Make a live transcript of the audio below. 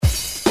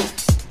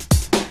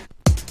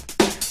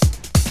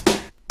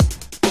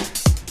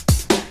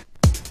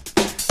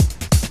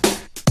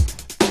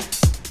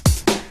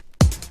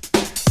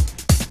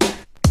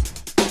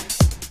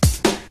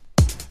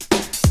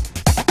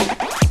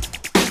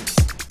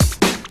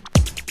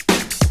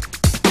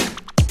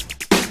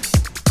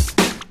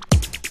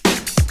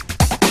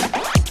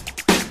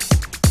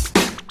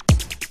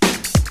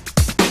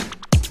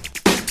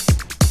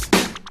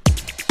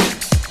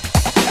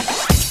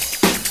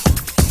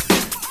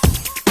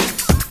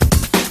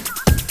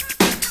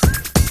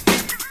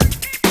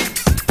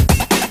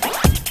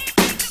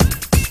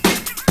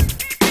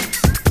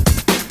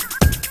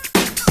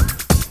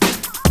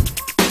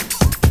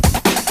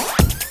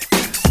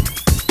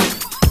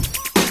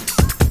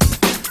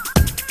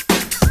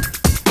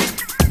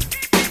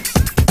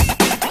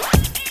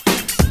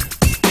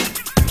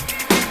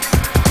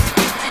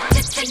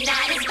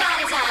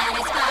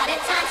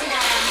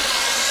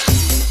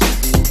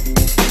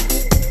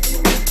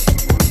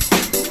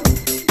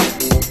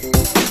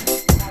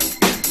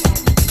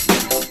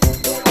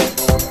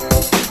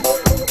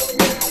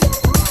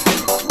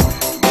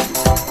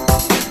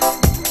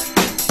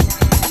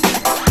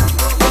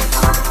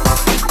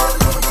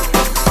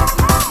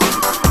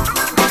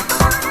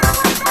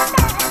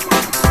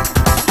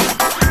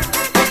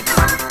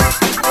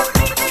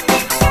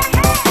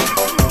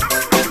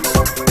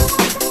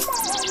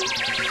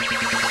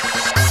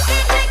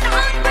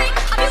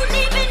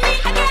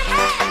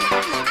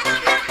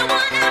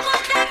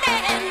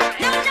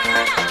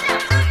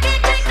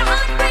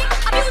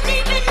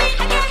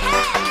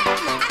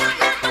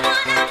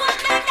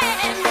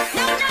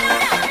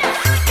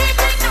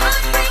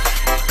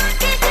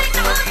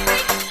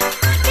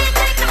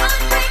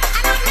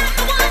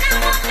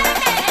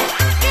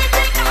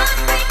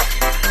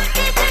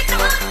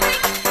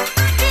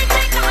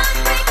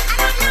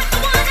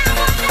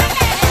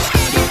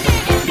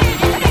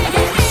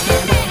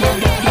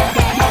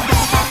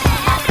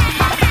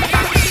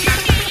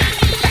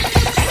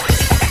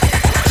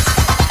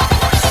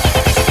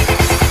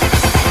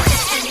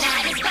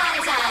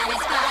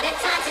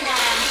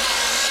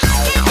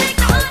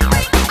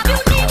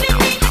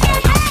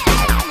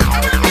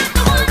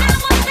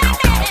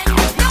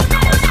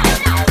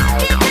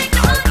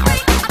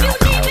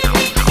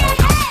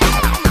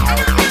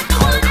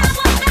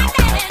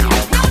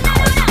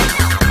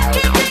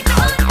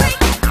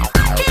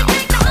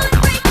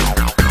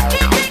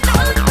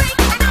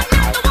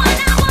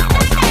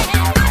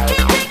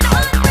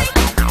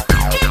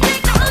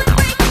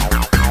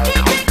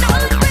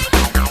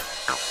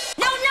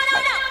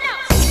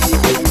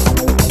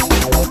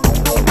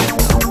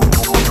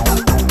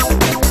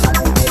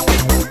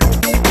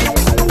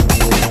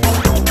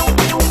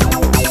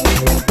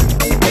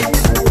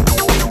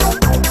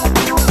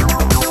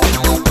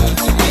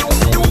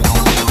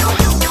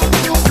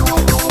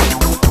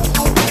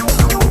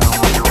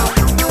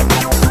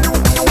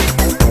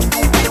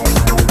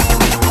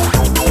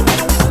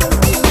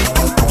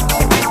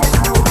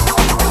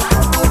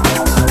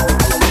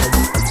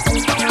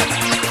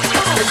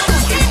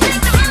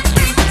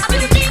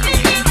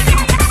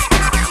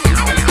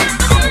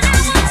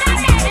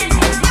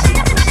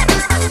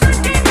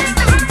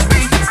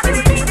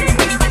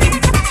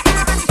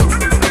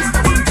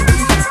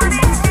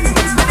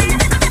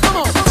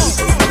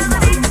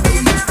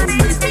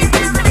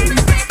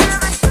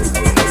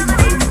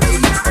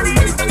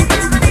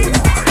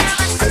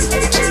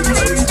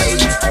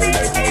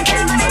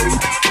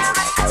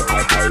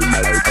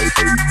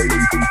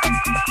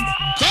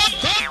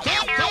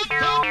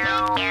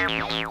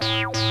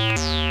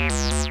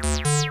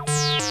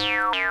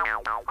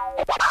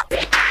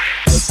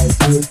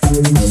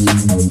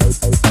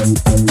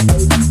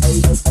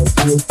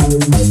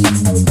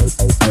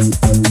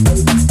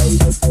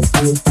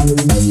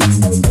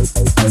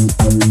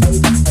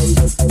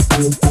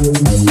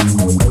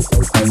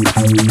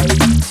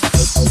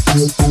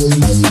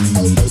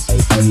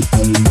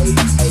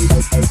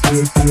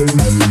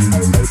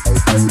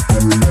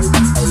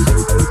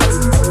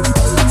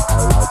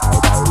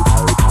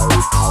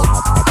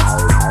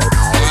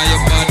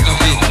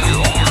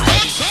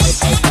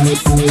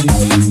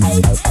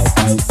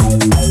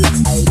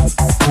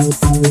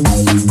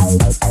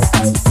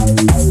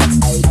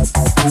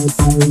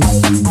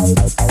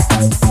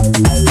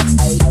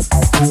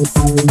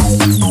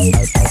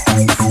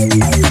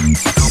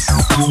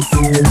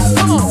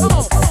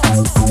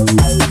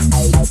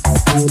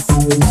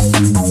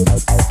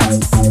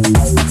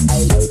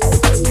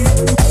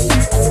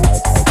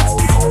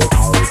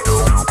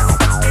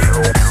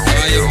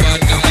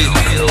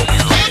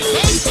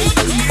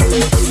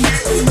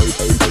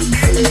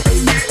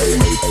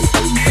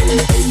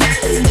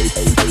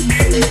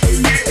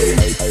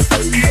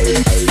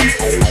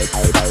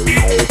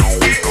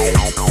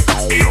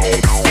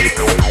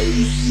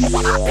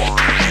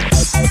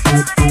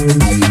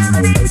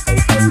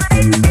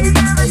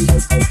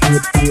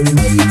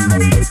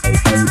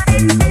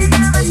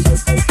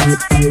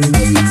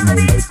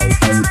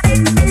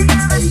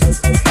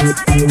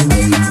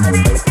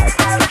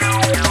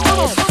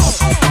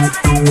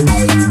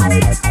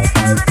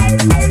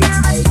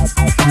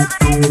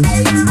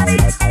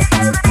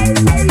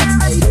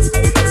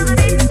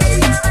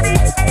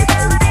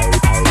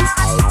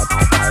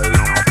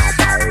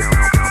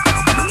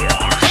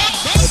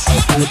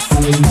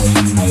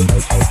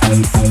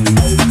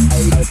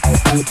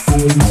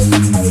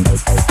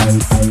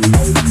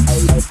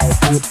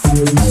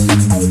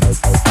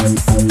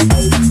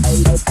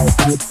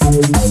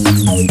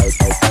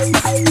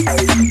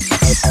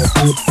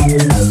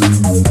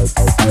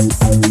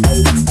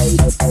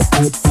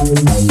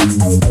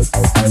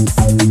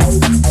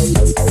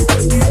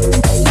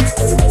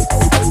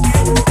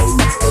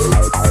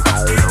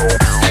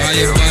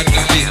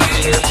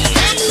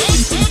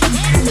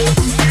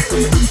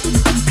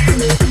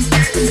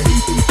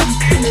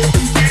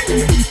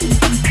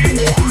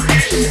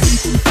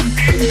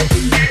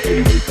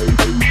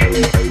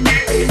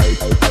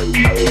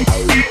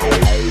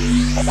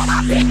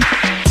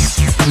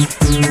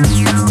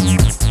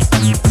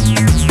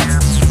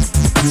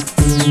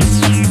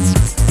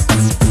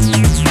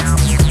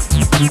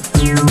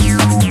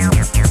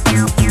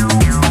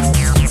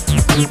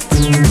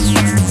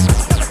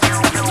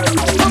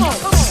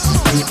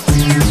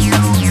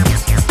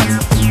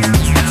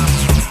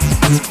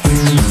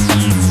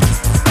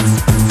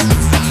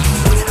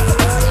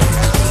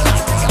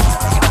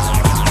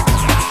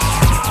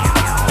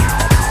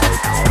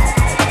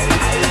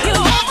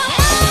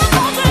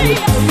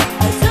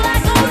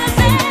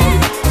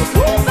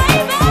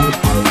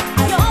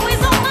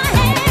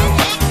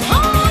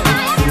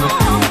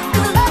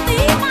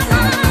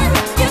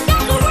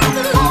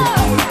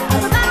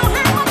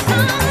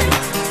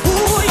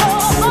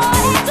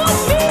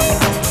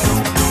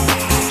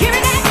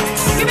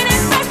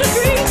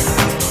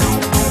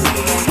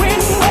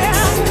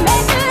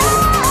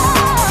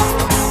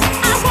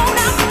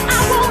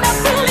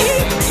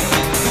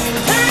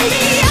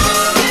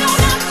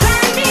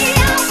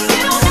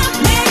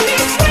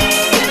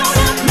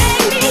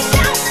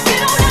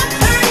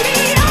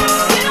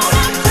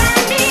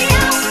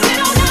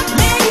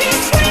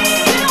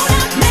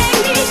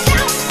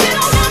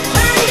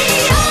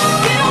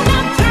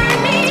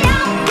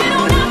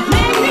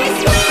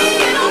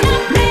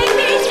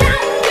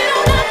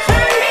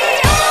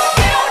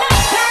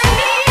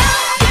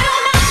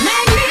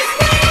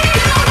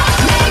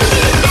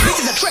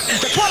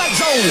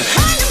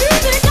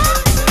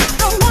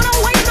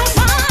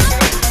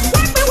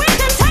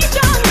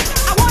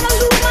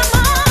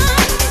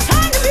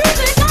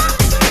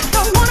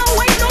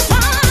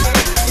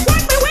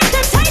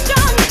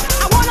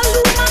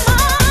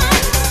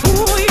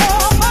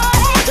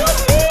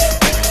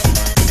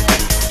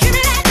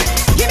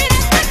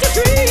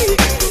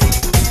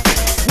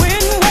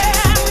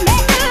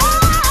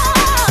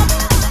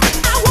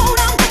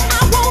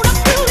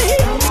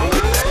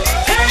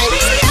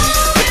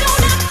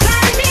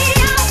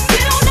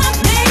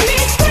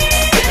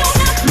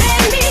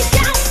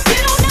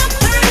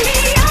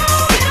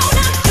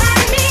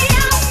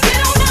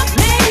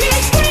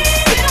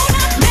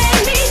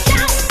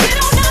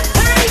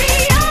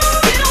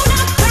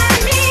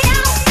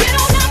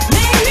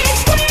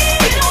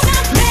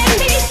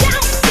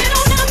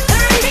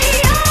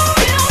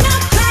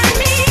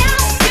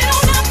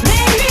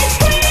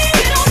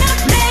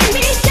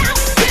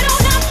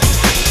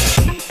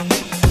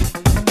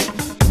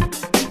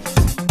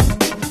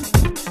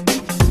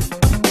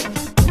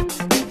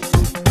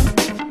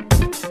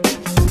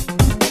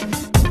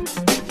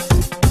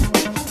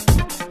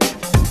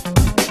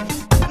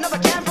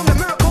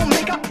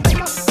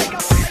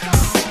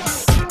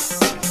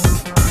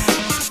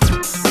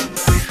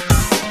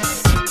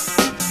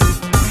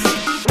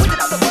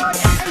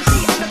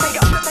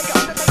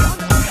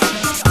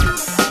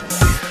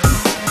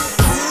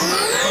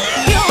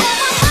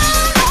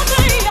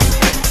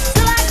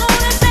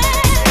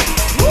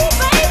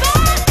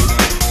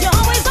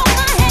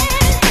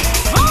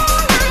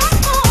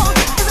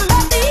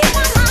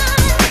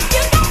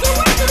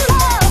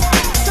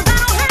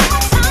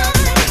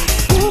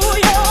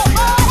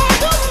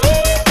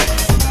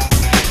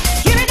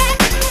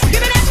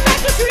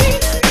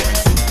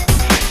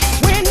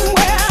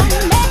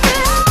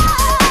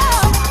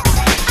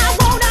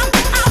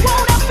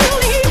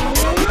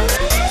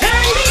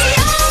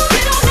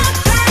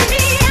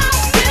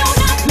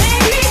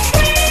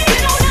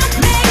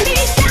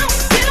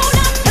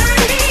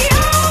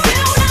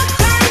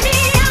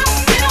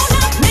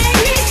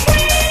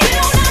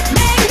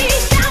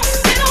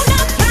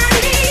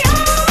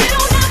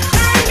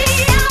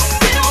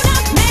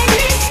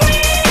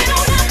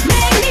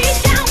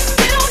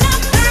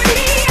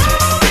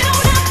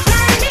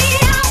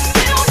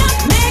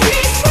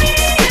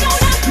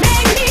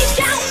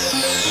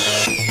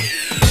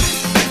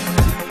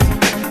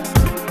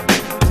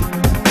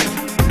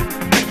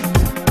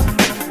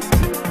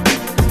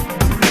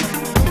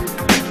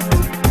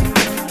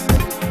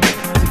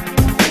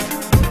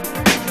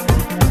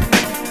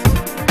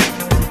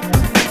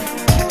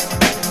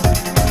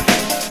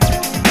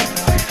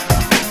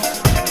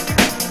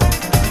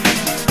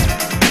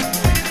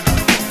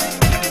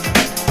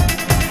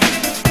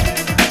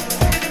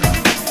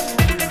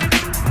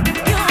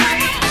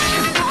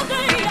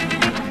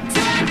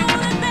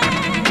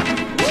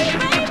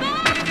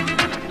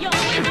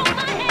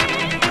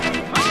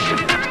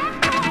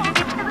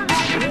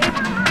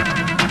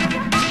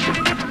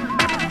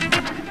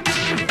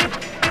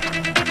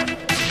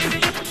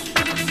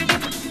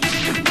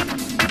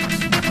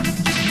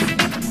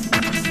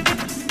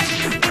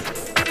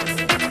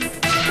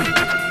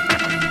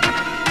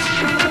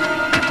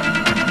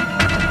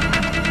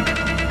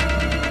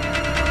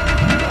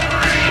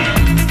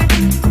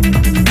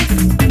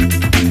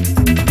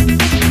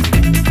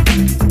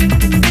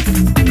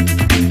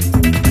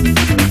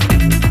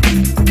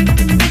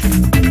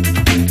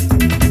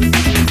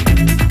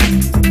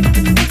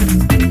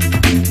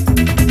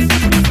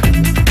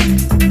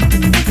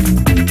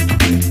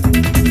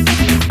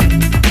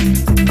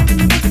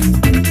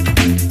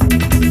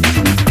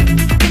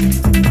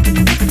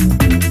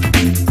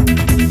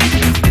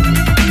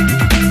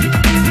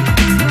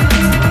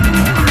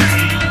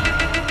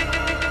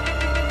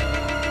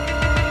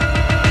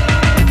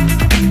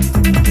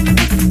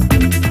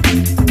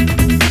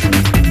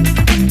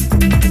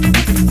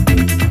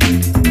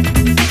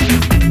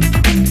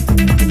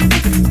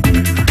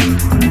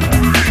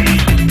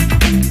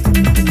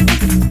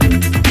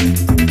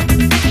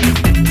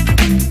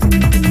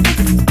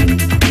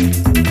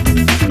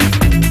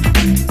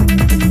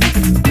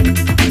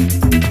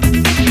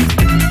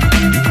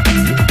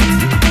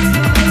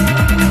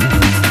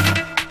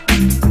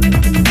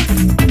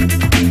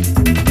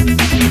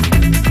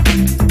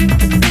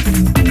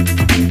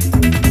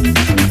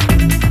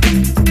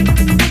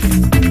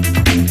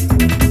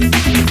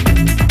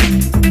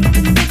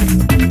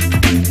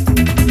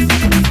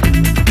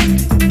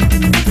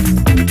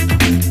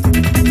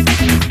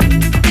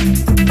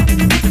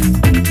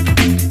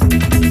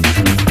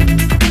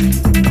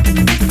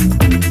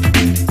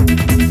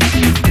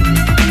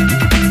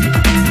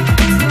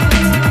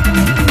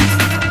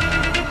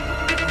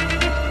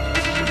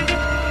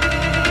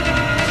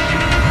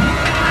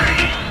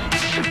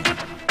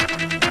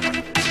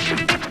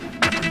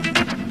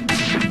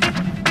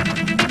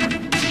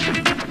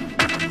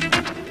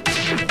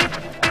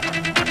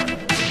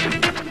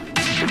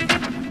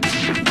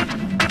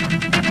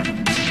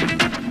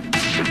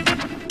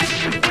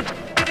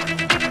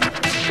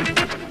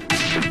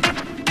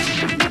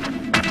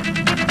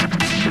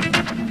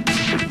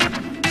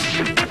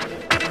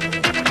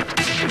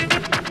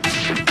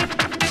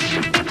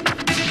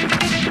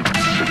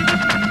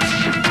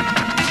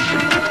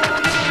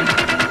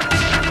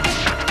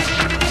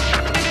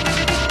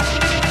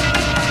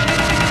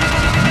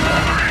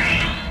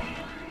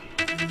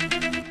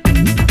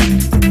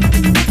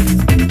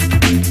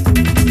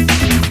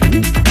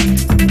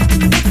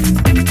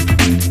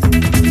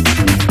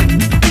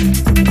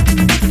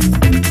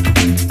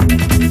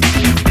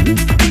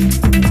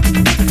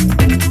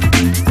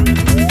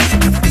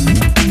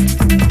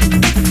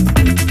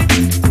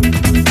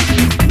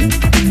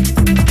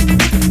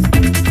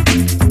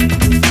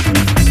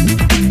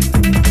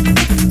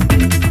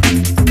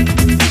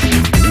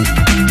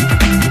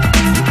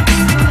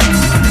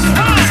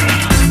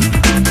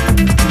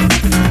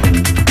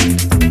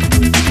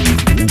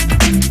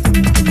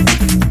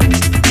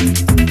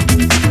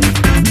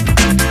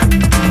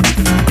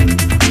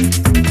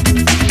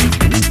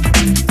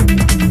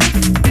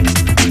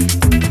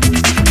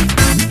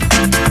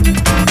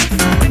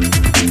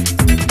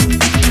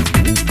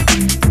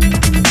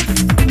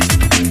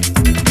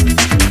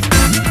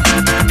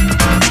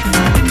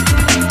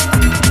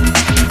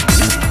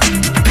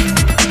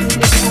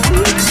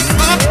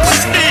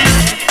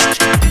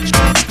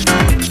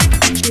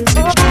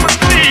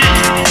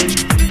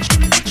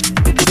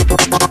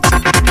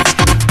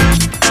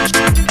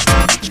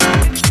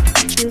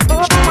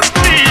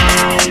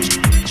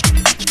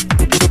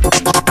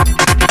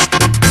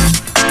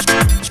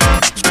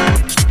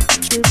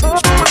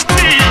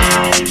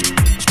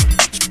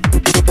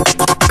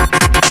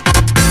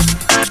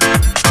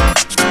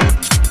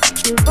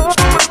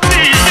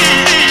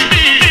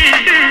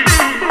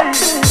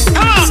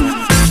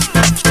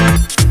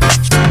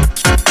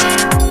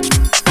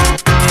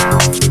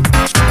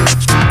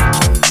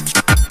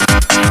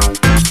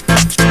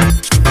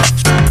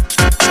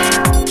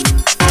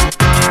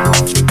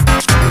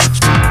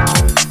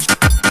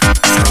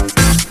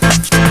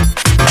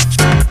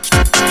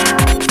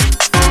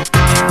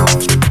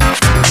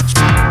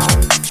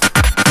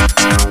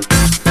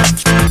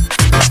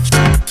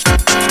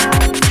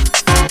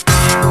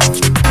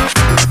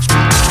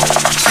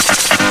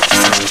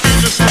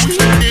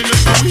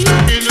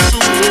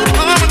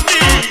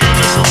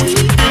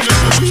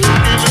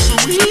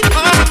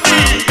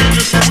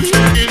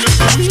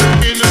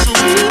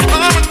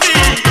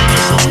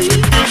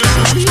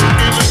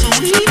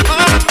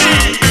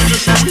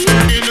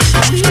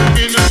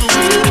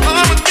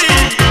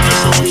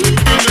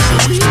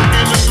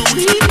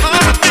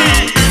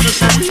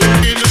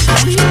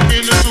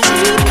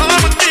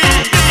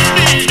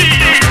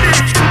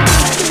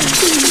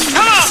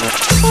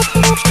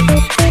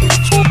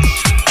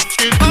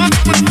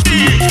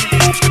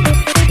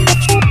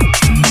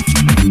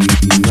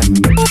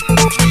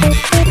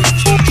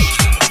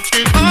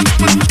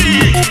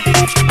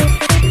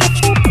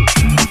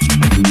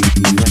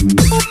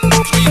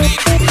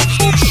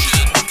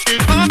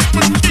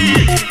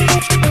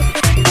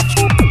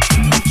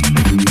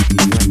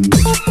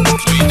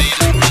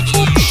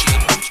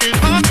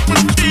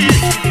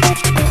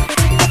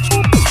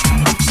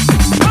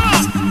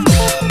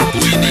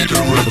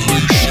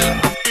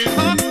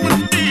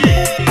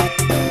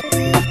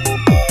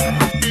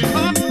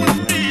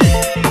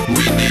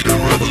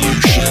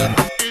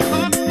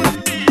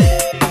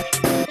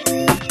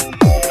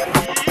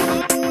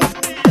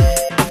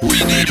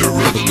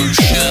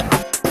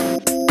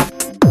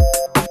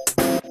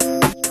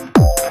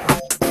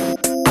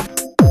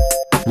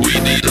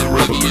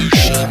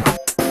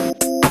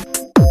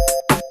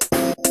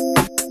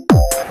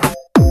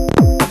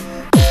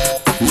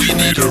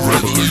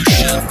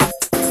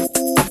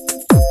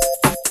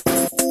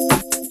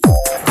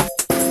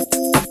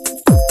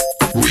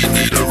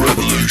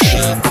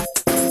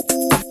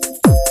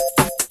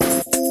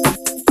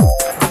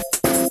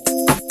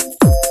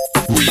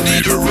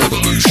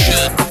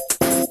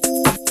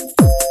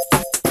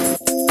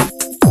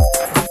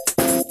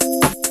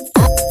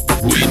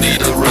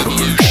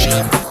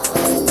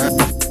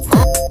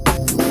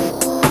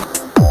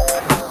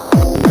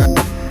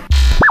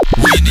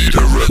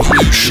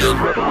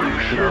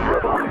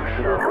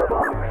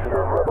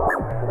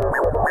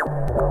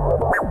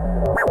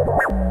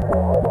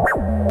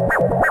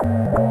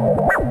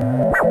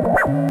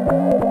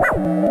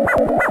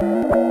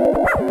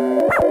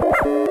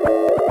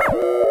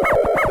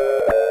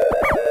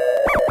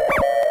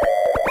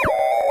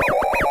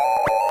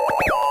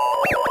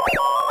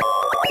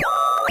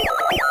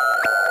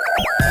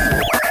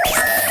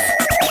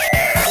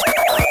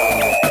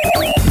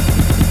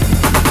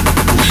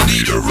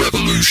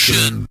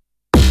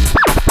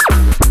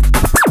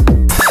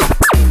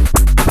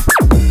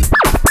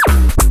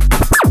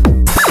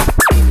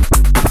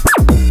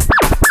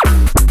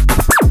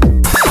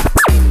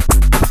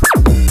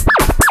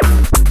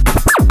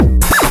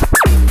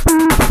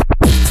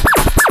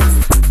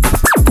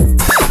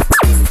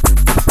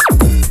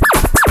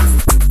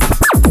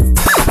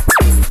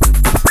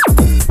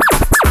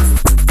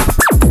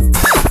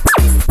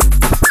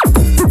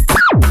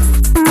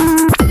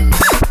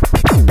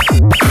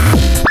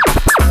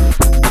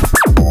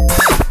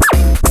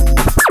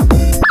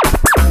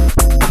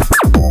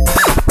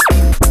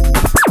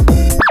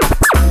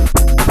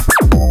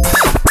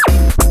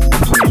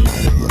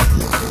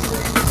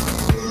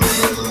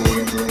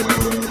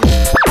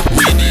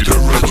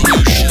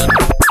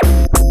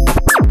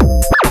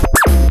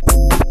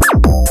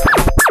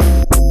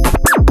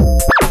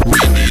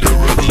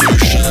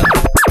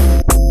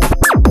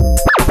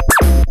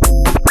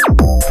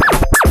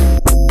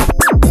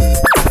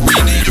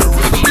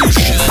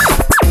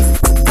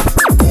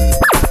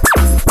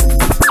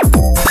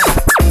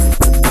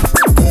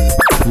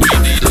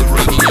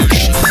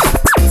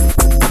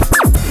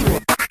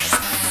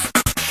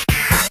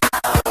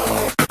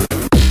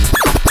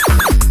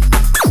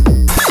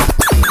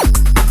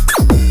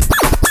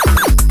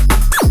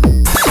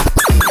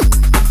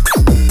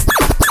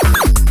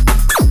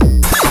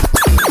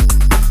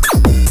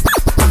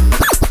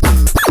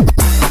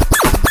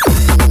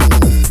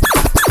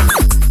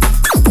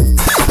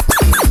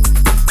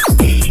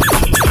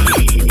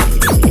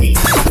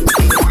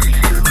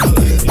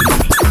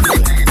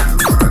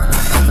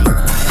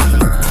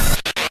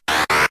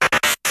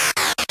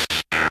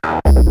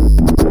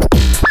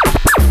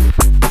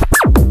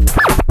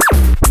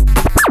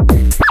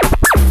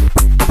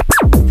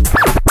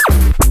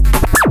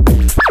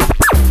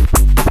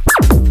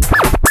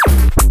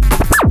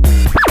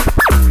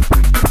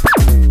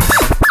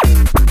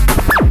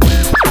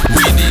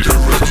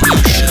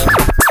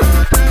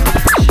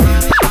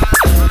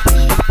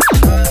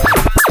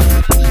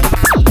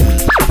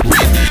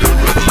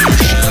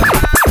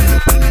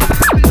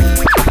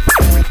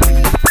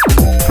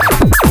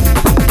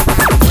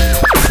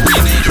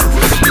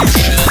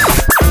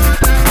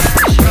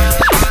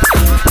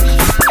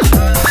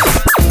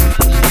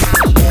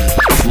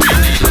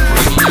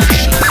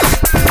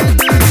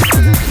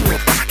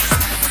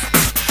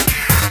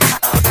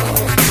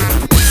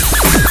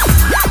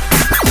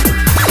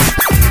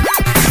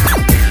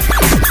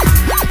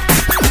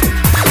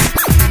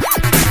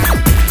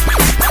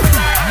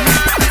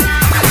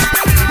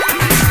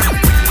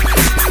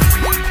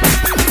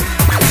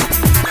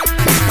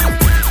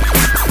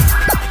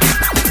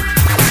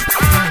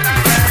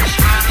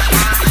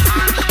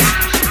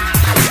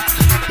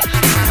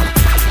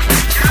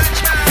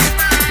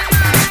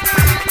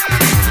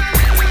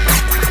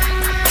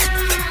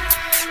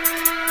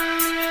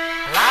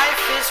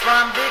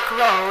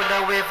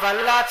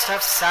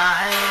Of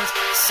signs,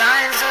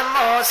 signs and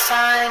more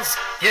signs.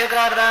 You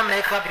gotta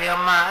make up your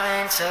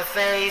mind to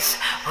face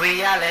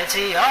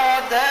reality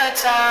all the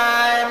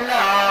time.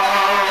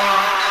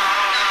 No.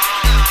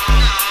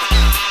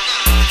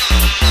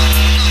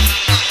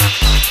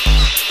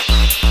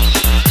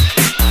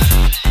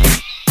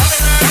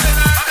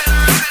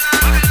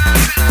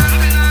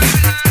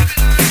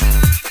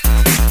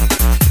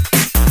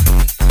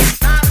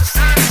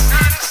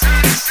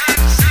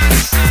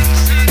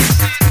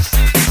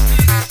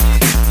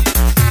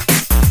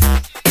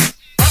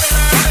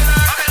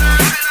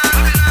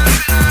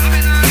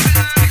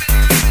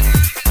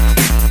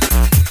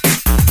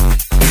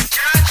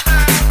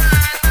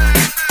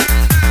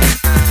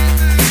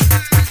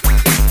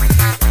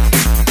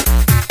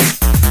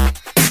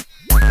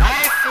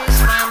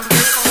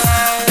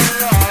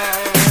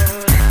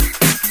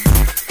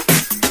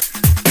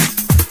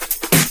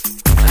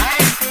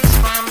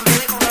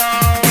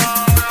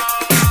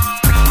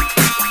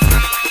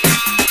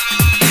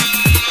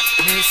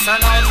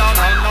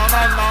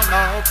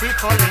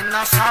 people in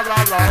a sorrow.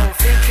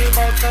 Thinking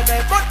about today,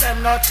 but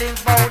them not think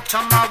about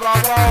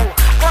tomorrow.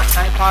 What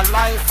type of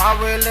life are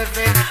we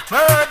living?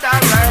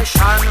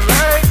 Murderation,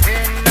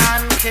 raping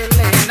and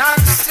killing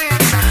and sin.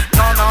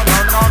 No, no, no,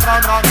 no, no,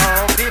 no, no.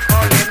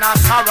 People in a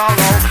sorrow.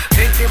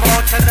 Thinking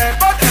about today,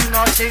 but them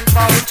not think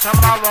about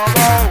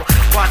tomorrow.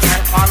 What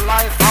type of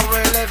life are we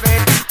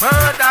living?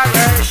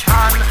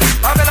 Murderation,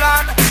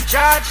 Babylon,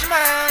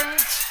 judgment.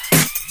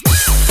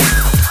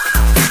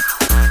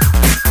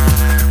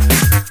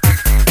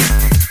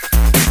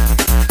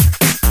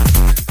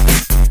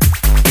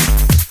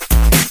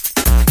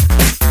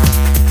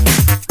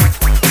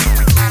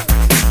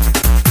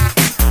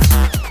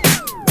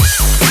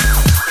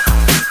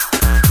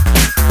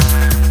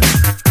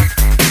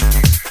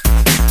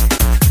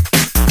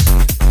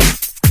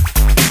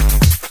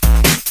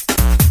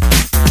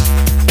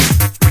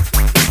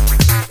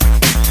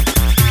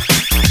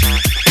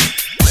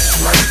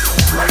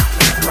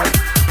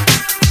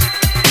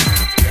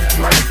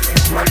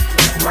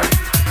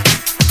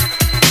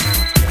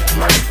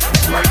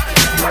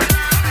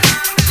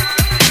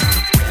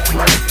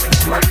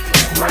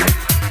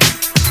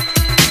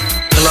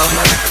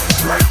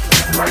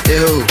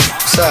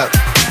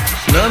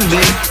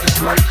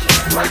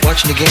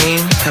 Watching the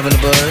game, having a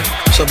bud.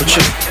 What's up with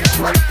you?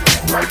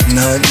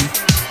 Nothing.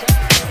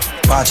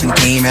 Watching the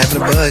game,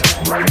 having a bud.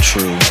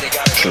 True,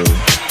 true.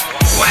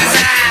 What's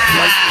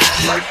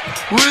up?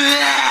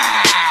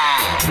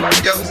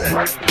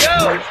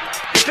 Yo,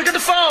 pick up the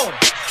phone.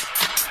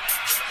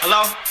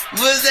 Hello?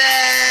 What's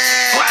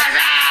that?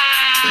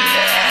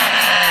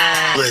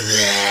 What's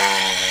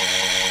that?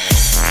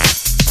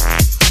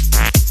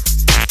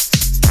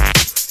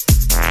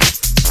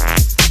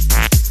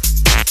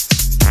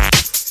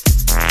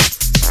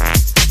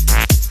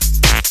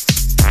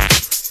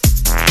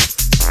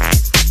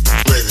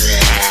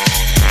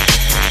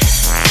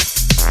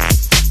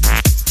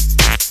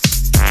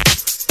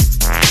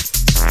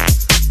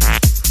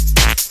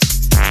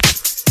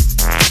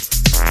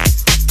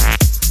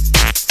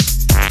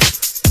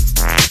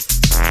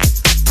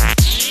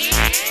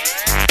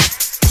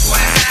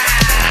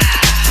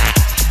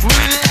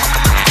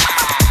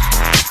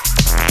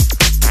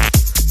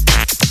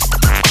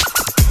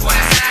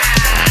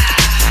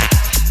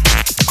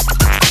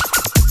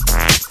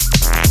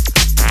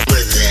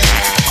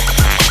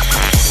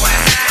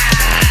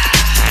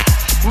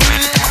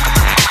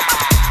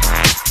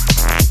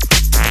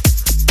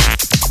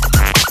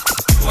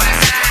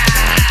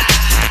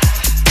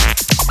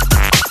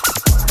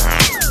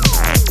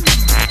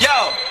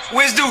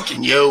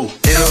 Yo,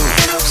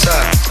 what's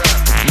up?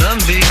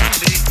 Nothing,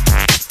 B.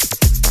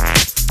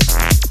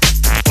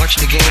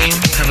 Watching the game,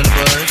 having a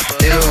bud.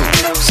 Yo,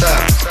 what's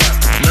up?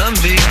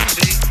 Nothing, B.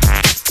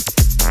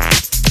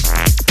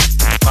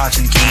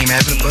 Watching the game,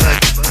 having a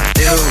bud.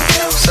 Yo,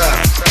 what's up?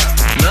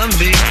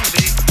 Nothing, B.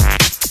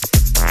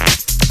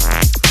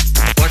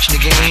 Watching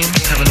the game,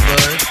 having a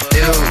bud.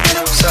 Yo,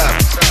 what's up?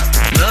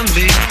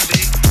 Nothing, B.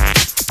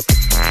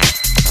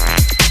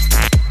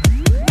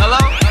 Hello?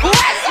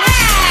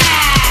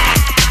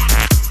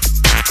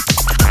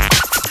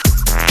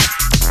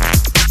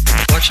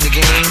 Watching the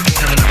game,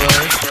 having a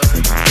bud.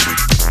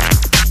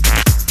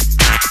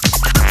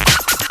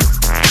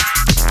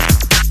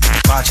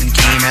 Watching the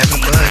game, having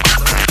a bud.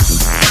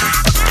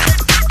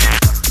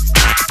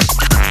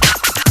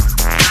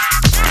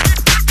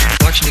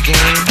 Watching the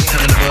game,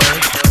 having a bud.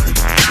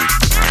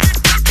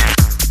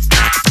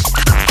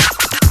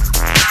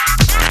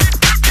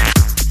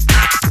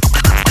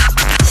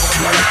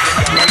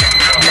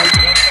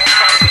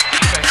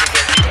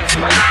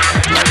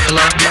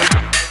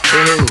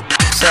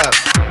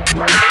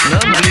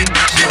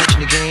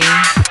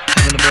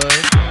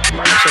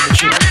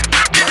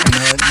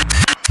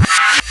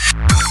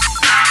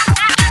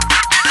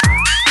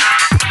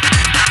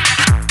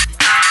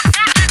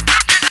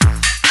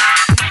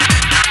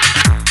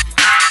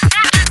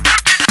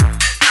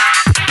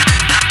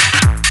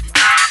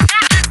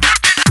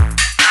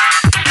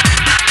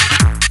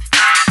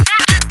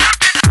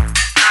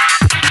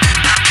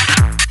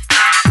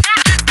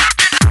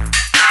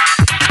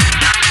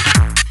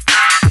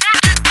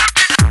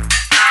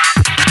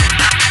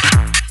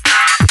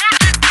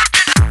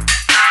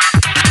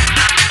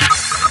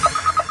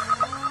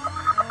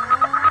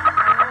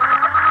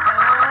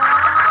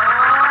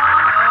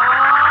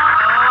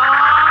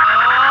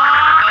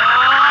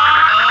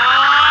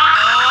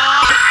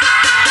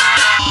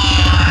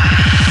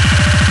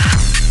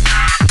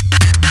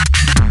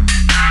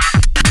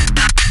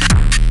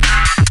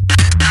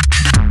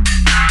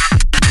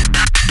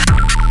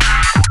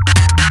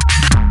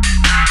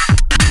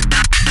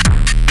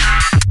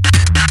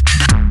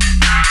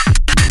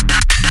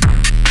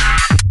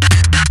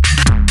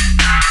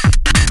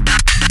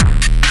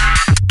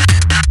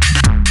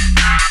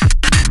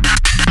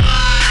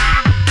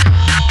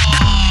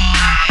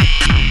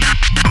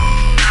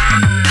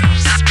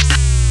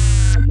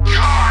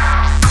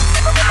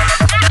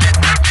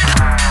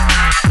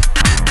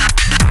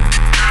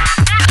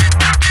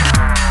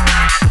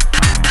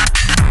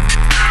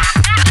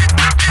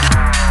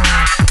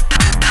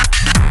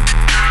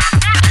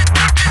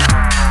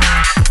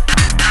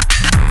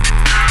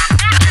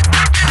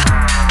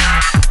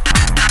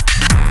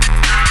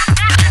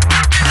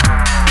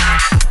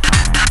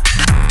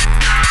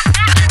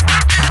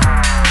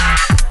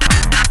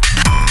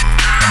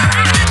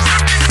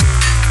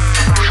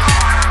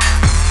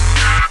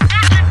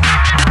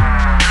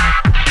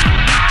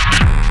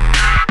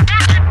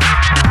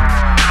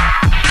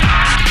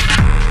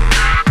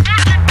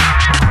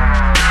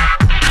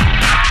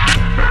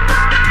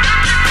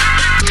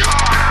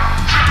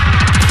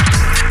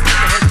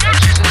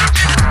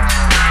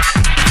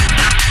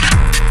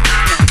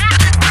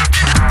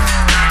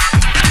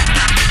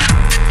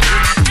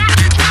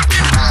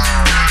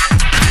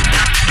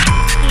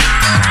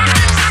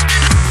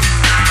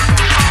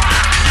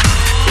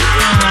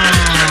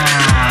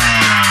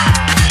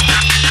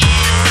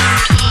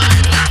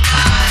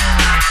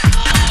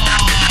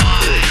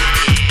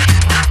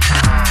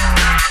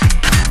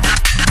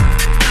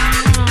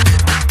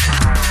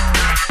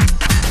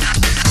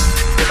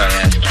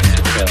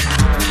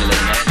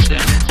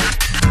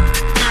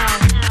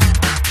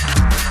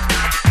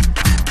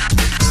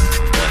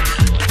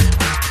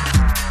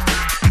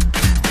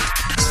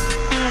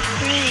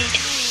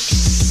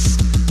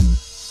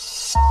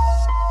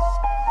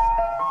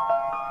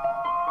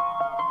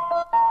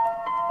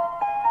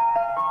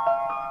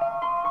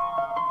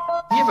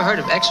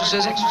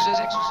 exorcism?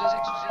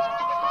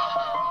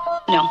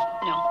 No.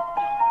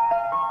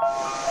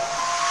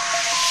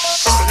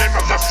 In the name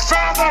of the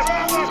Father,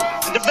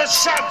 and of the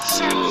Son,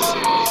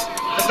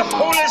 and the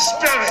Holy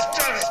Spirit.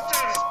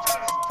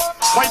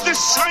 By this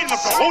sign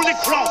of the Holy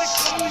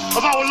Cross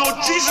of our Lord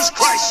Jesus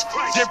Christ,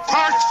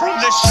 depart from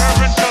the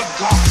servant of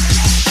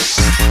God.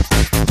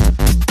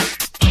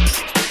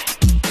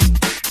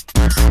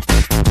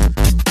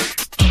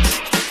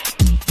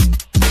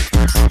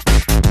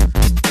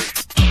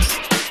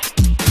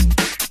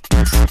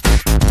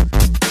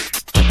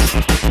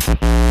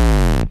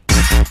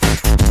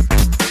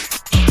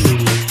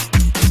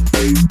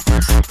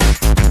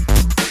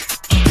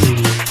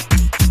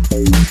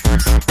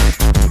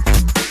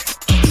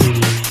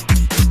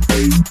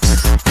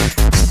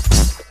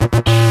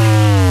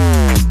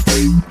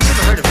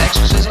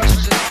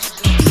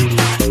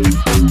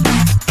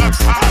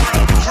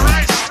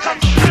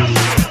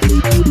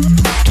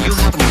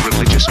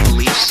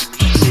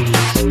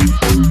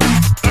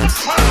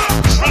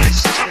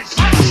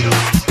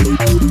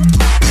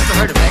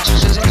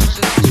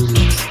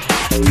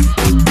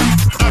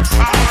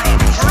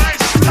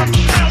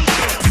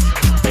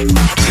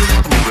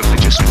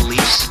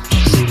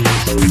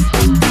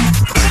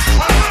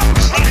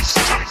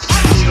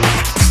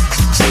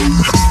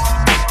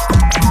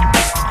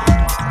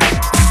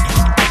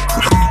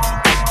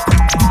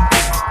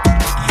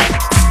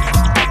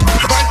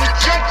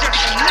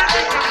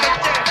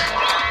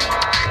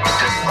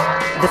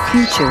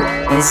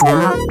 Is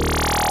now.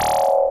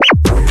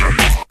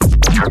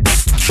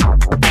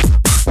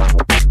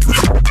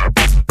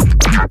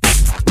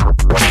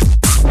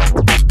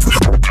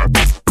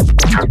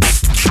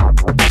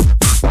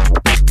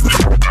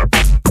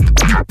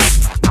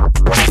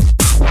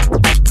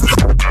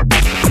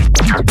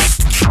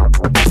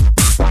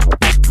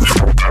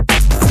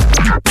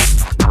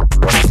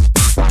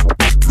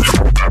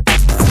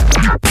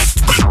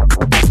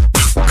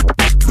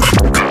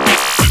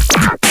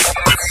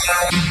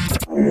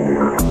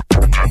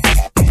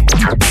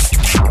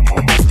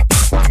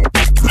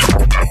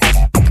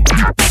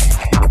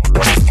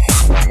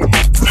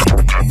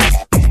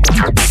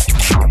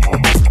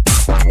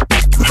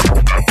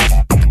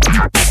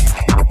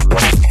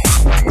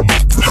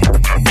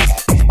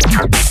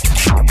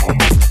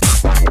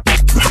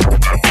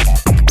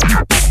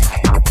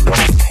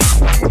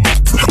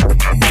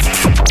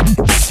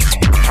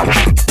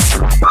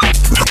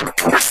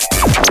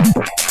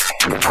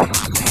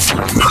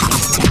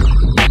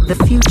 The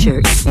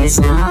future is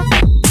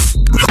now.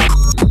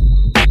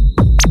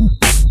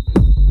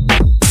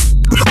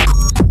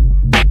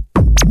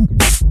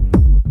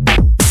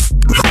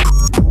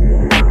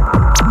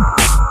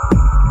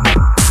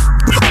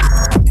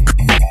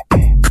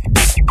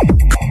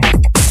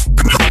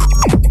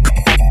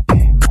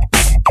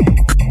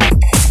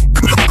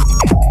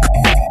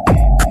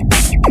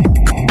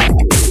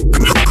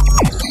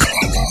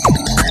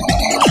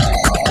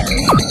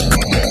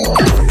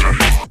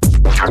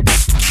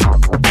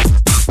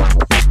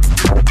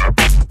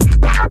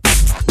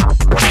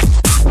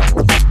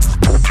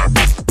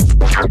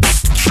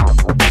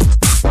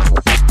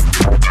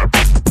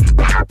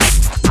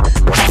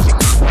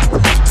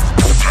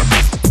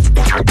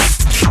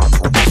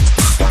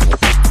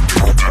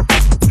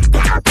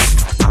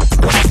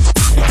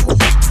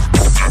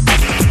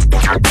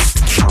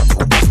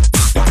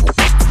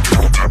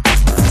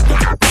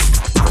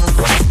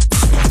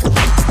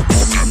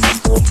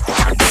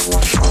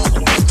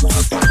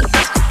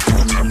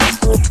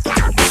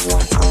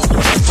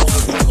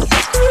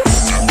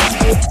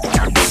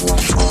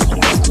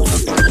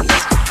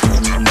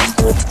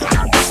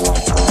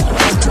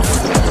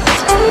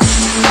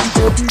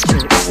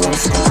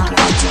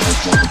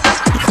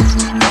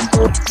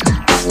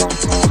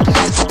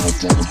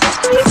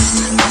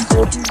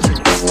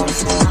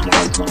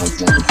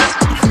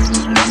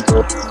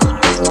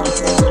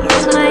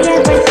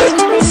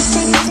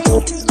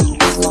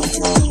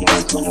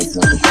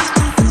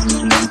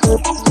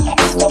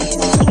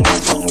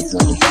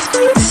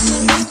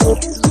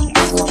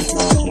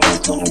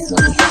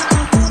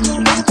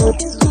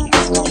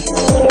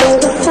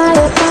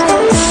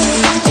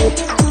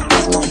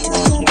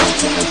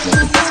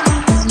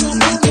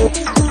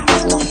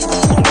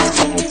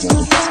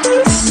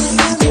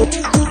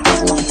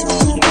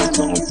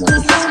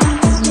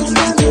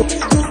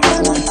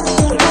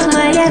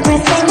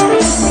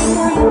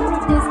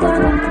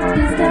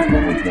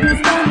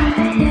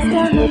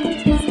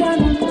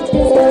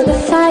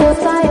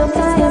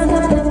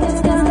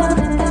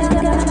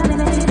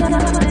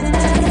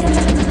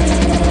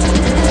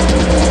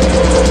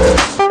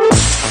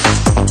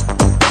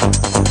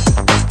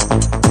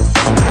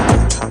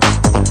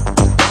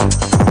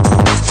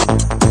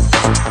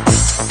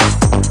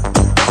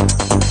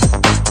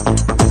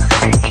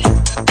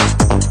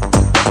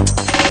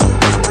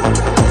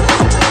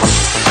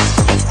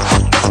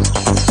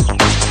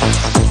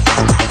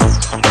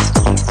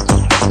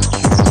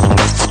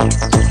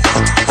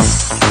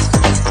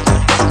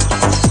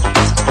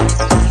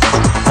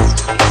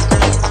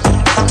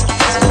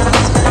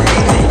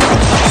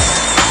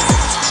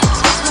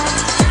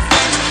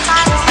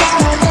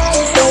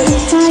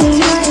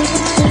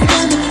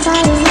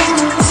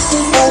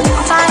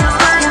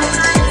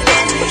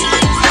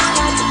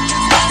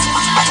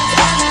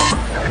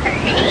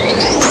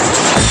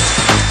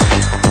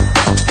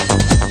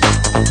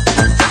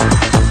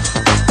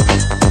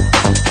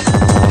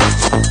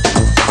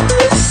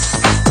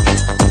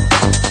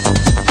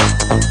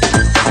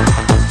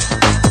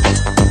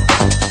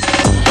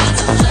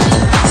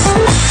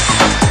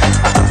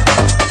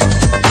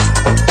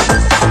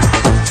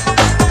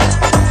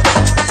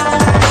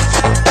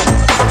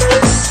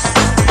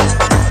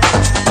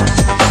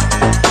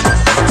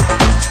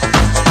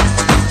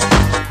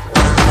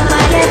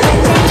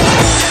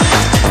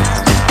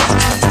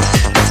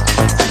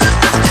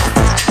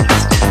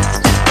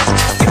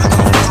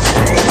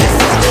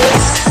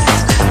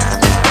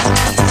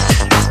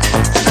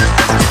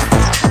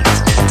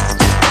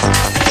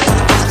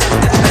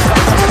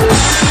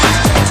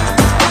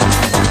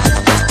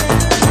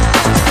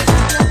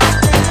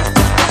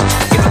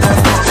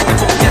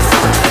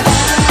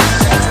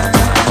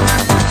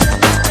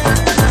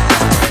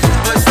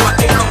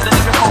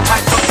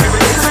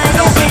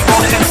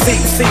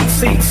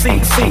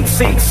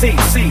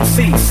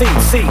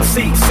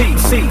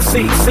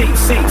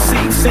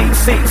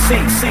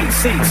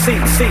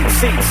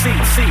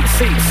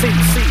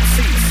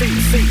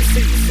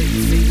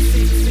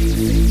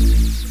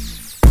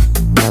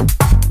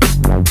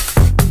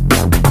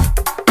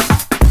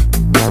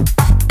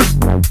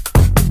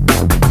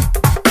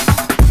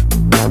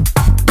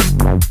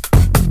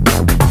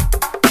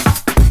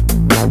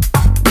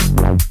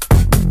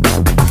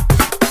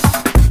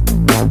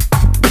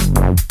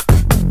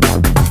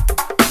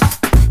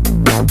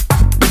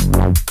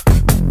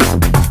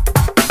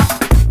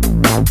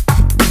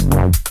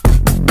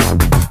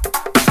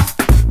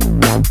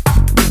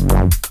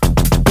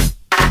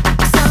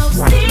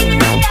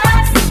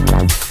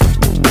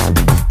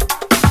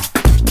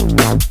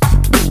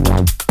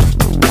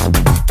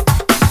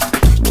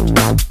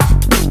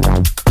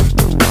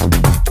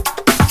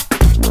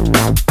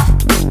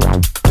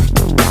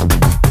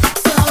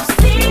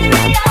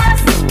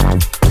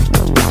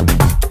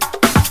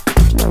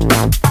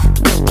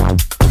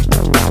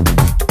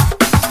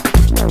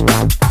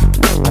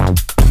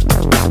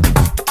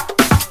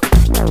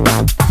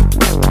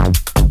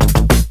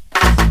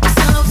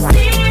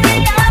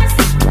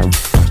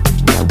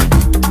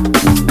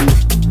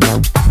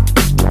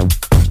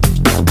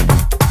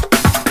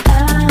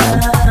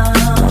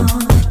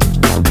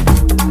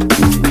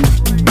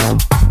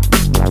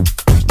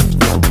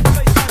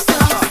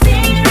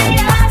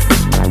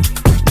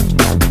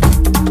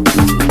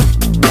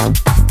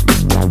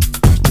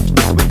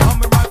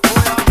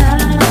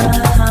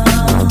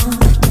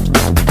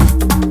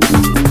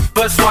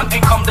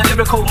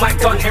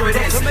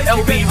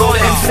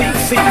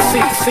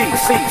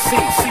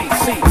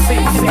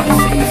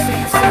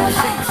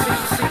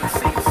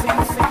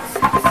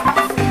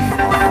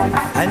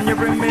 And you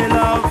bring me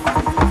love,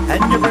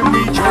 and you bring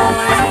me joy.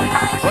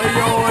 Hoy,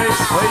 hoy,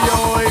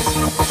 hoy.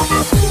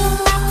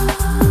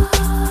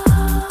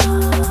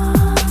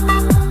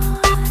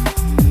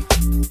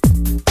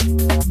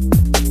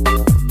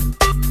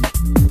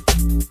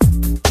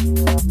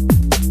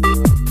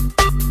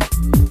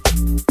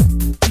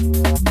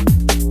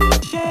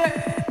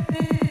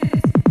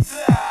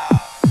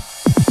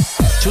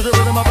 To the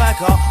rhythm of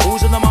backer,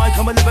 who's in the mic,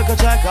 I'm a lyric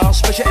attacker.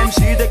 Special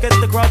MC that get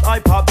the crowd I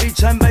pop.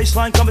 Beats and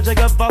bassline, come and take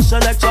a bus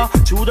selector.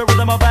 To the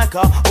rhythm of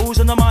backer, who's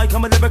in the mic,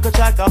 I'm a lyric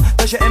attacker.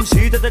 Special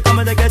MC that they come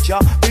and they get ya.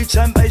 Beats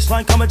and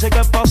bassline, come and take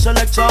a bus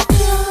selector.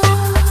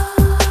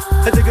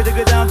 Digga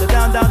digga down,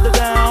 down, down,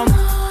 down.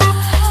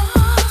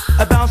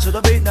 I bounce to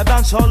the beat, I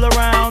bounce all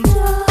around.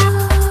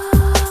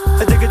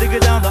 Digga digga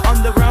down, the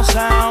underground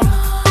sound.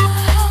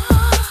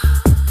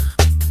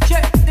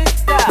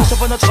 Once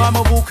upon a time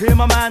I walk in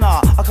my manor,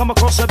 I come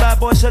across a bad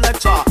boy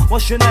selector.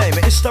 What's your name?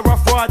 It's the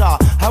Rough Rider.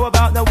 How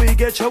about now we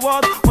get your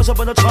word? Once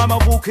upon a time I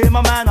walk in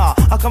my manor,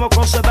 I come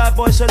across a bad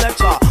boy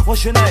selector.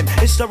 What's your name?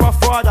 It's the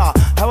Rough Rider.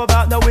 How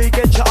about now we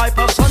get your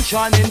iPod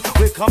sunshine in?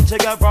 We come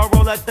together,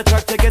 roll at the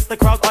track to get the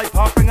crowd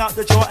iPod, bring out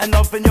the joy and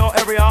love in your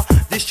area.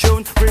 This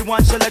tune,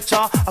 rewind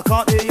selector. I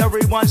can't hear your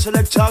rewind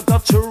selector.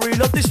 Got to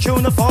reload this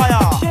tune of fire.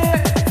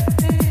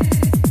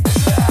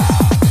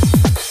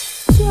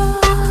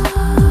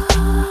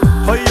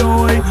 Oi,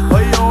 oi,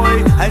 oi,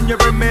 oi, and you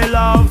bring me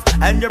love,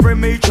 and you bring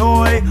me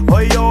joy.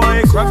 Oi,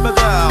 oi, grab a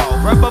girl,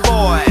 grab a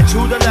boy.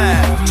 To the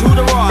left, to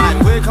the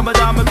right, we're coming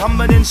down, we're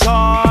coming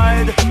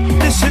inside.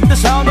 This is the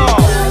sound of.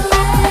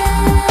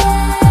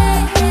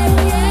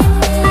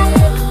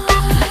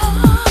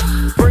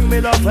 Bring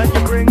me love and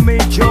you bring me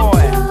joy.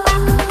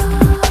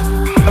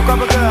 I grab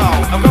a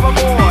girl, I grab a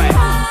boy.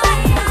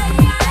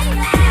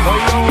 Oi,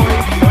 oi,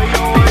 oi,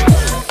 oi.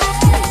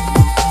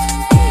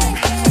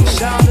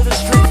 Sound of the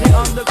street, the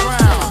underground.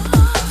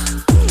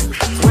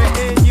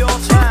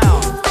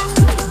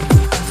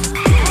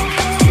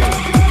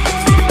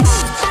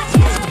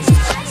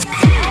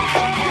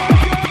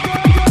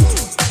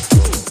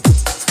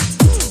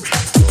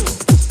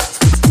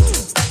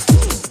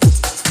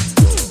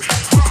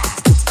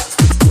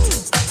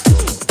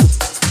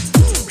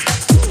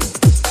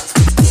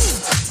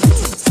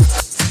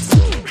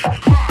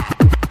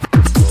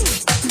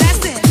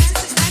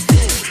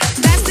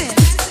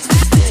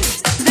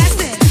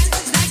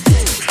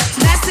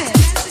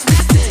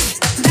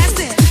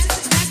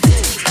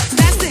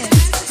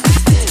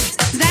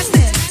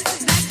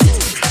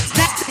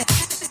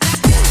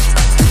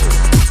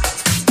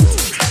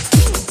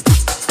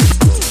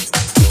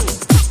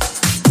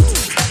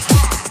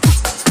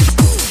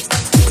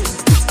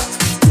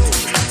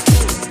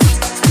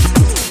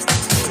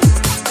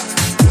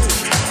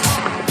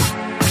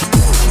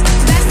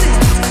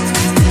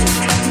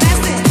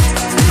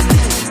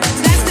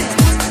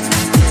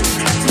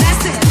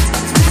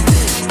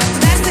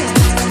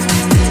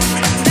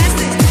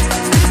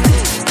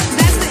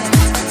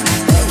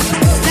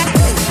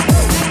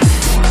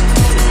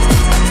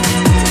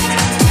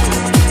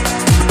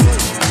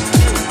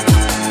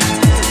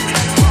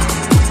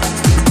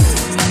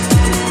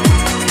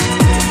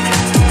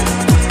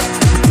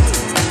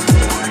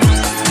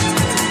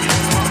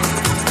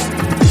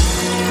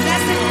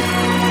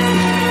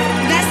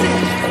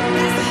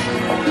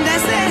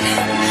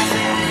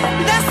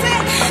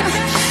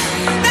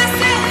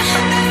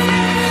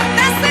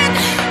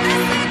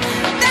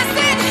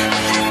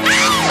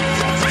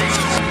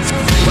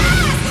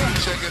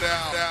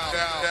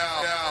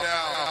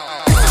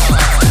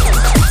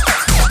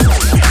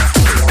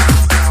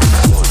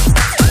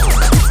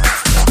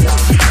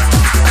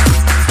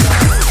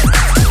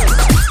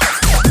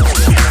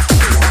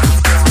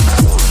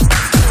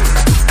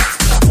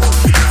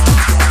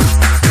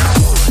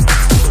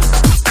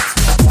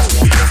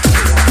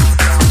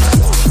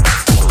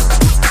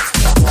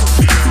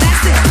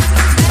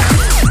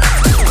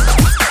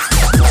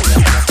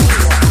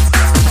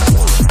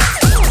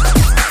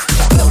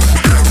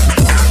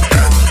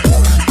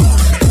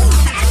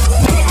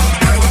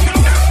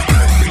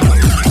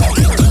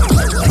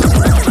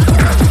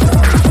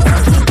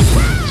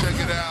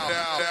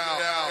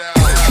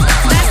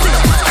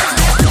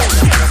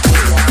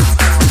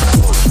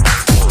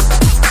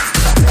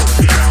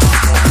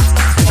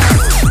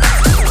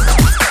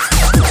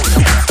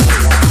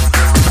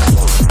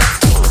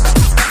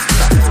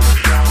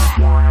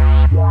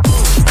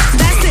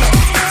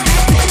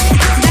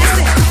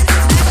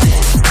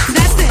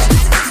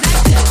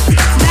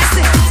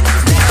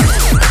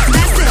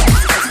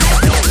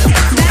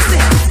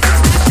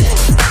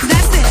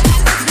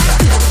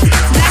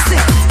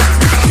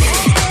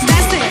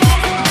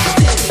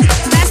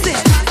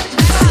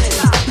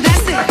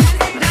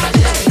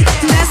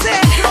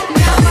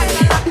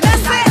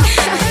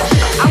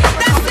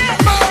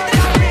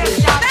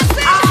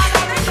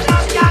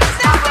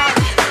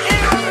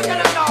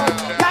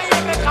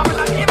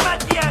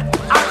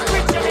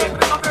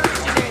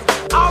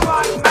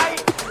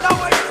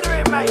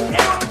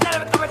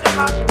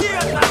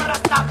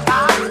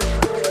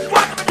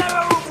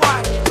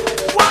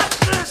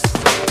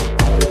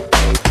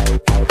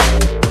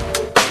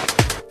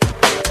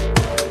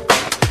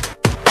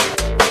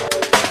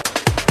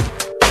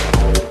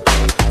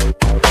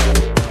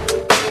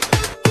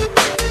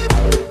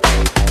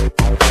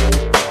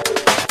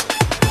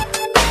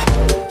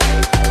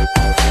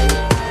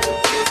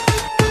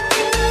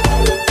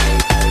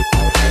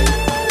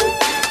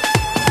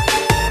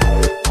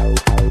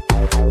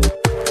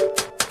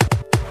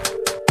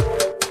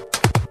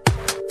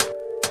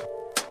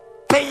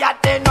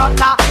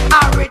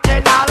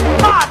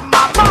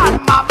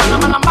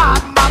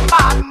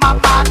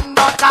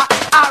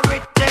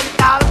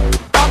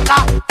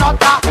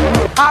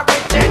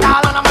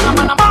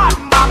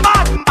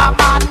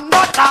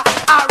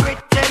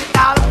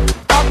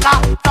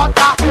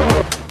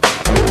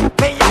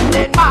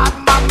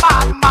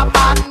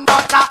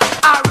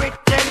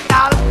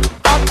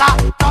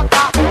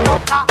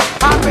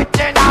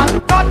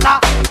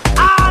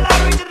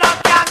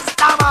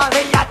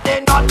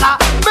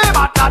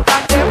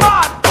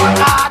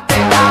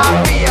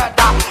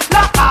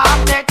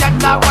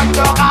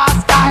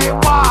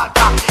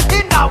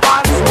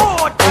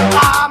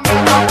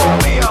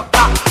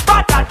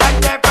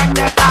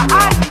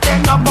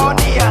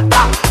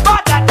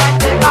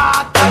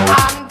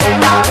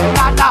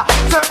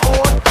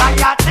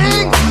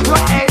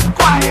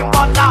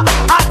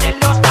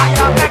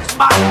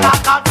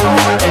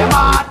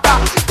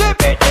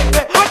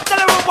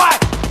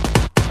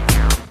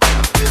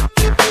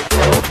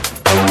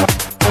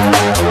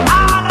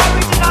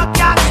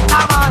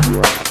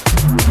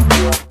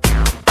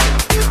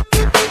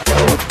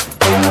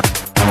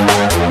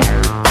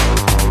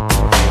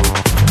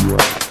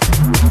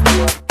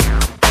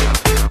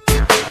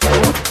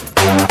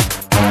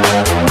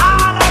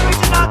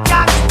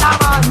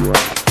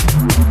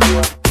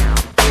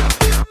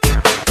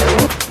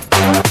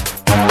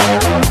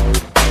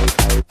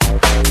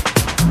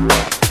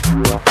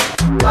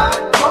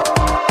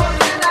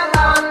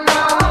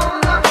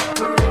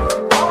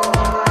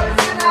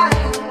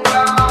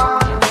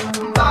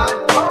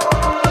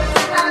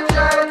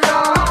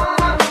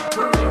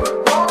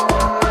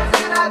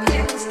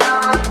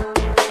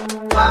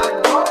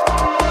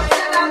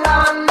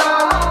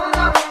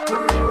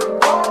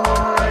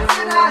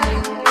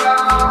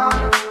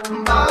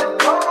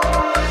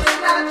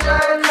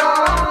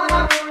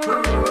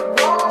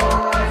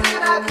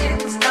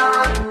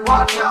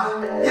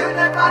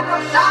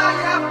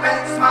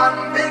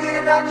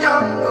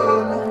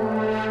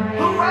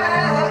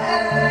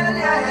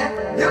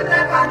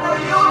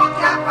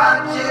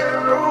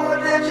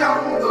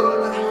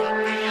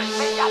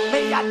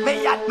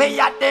 Me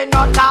at the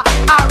nutter,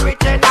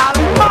 original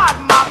bad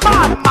man,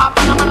 bad man,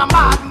 bad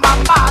man,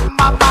 bad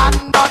man, bad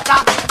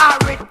nutter,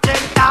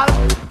 original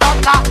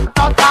nutter,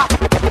 nutter,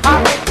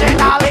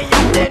 original. Me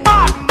at the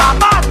bad man,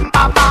 bad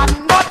man, bad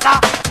nutter.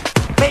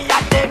 Me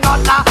at the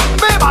nutter,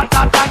 me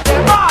better than the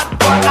bad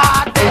boy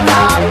that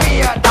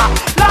disappeared.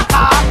 Look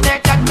at the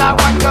gentleman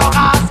when you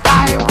ask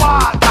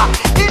Skywalker.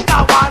 In the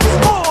one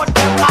smooth,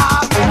 the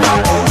lamb in the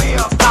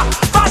wheel.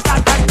 Better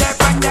than the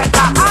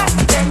predator and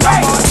the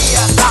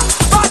gladiator.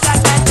 Better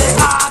than the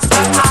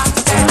archer and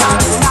the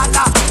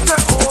another. The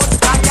old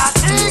guy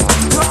thing,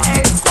 you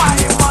ain't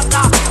quite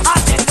water.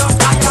 And the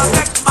look at your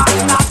next man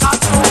like a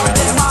soul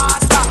the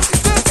water.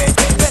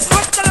 Give it,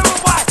 what's the little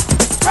boy?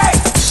 Hey!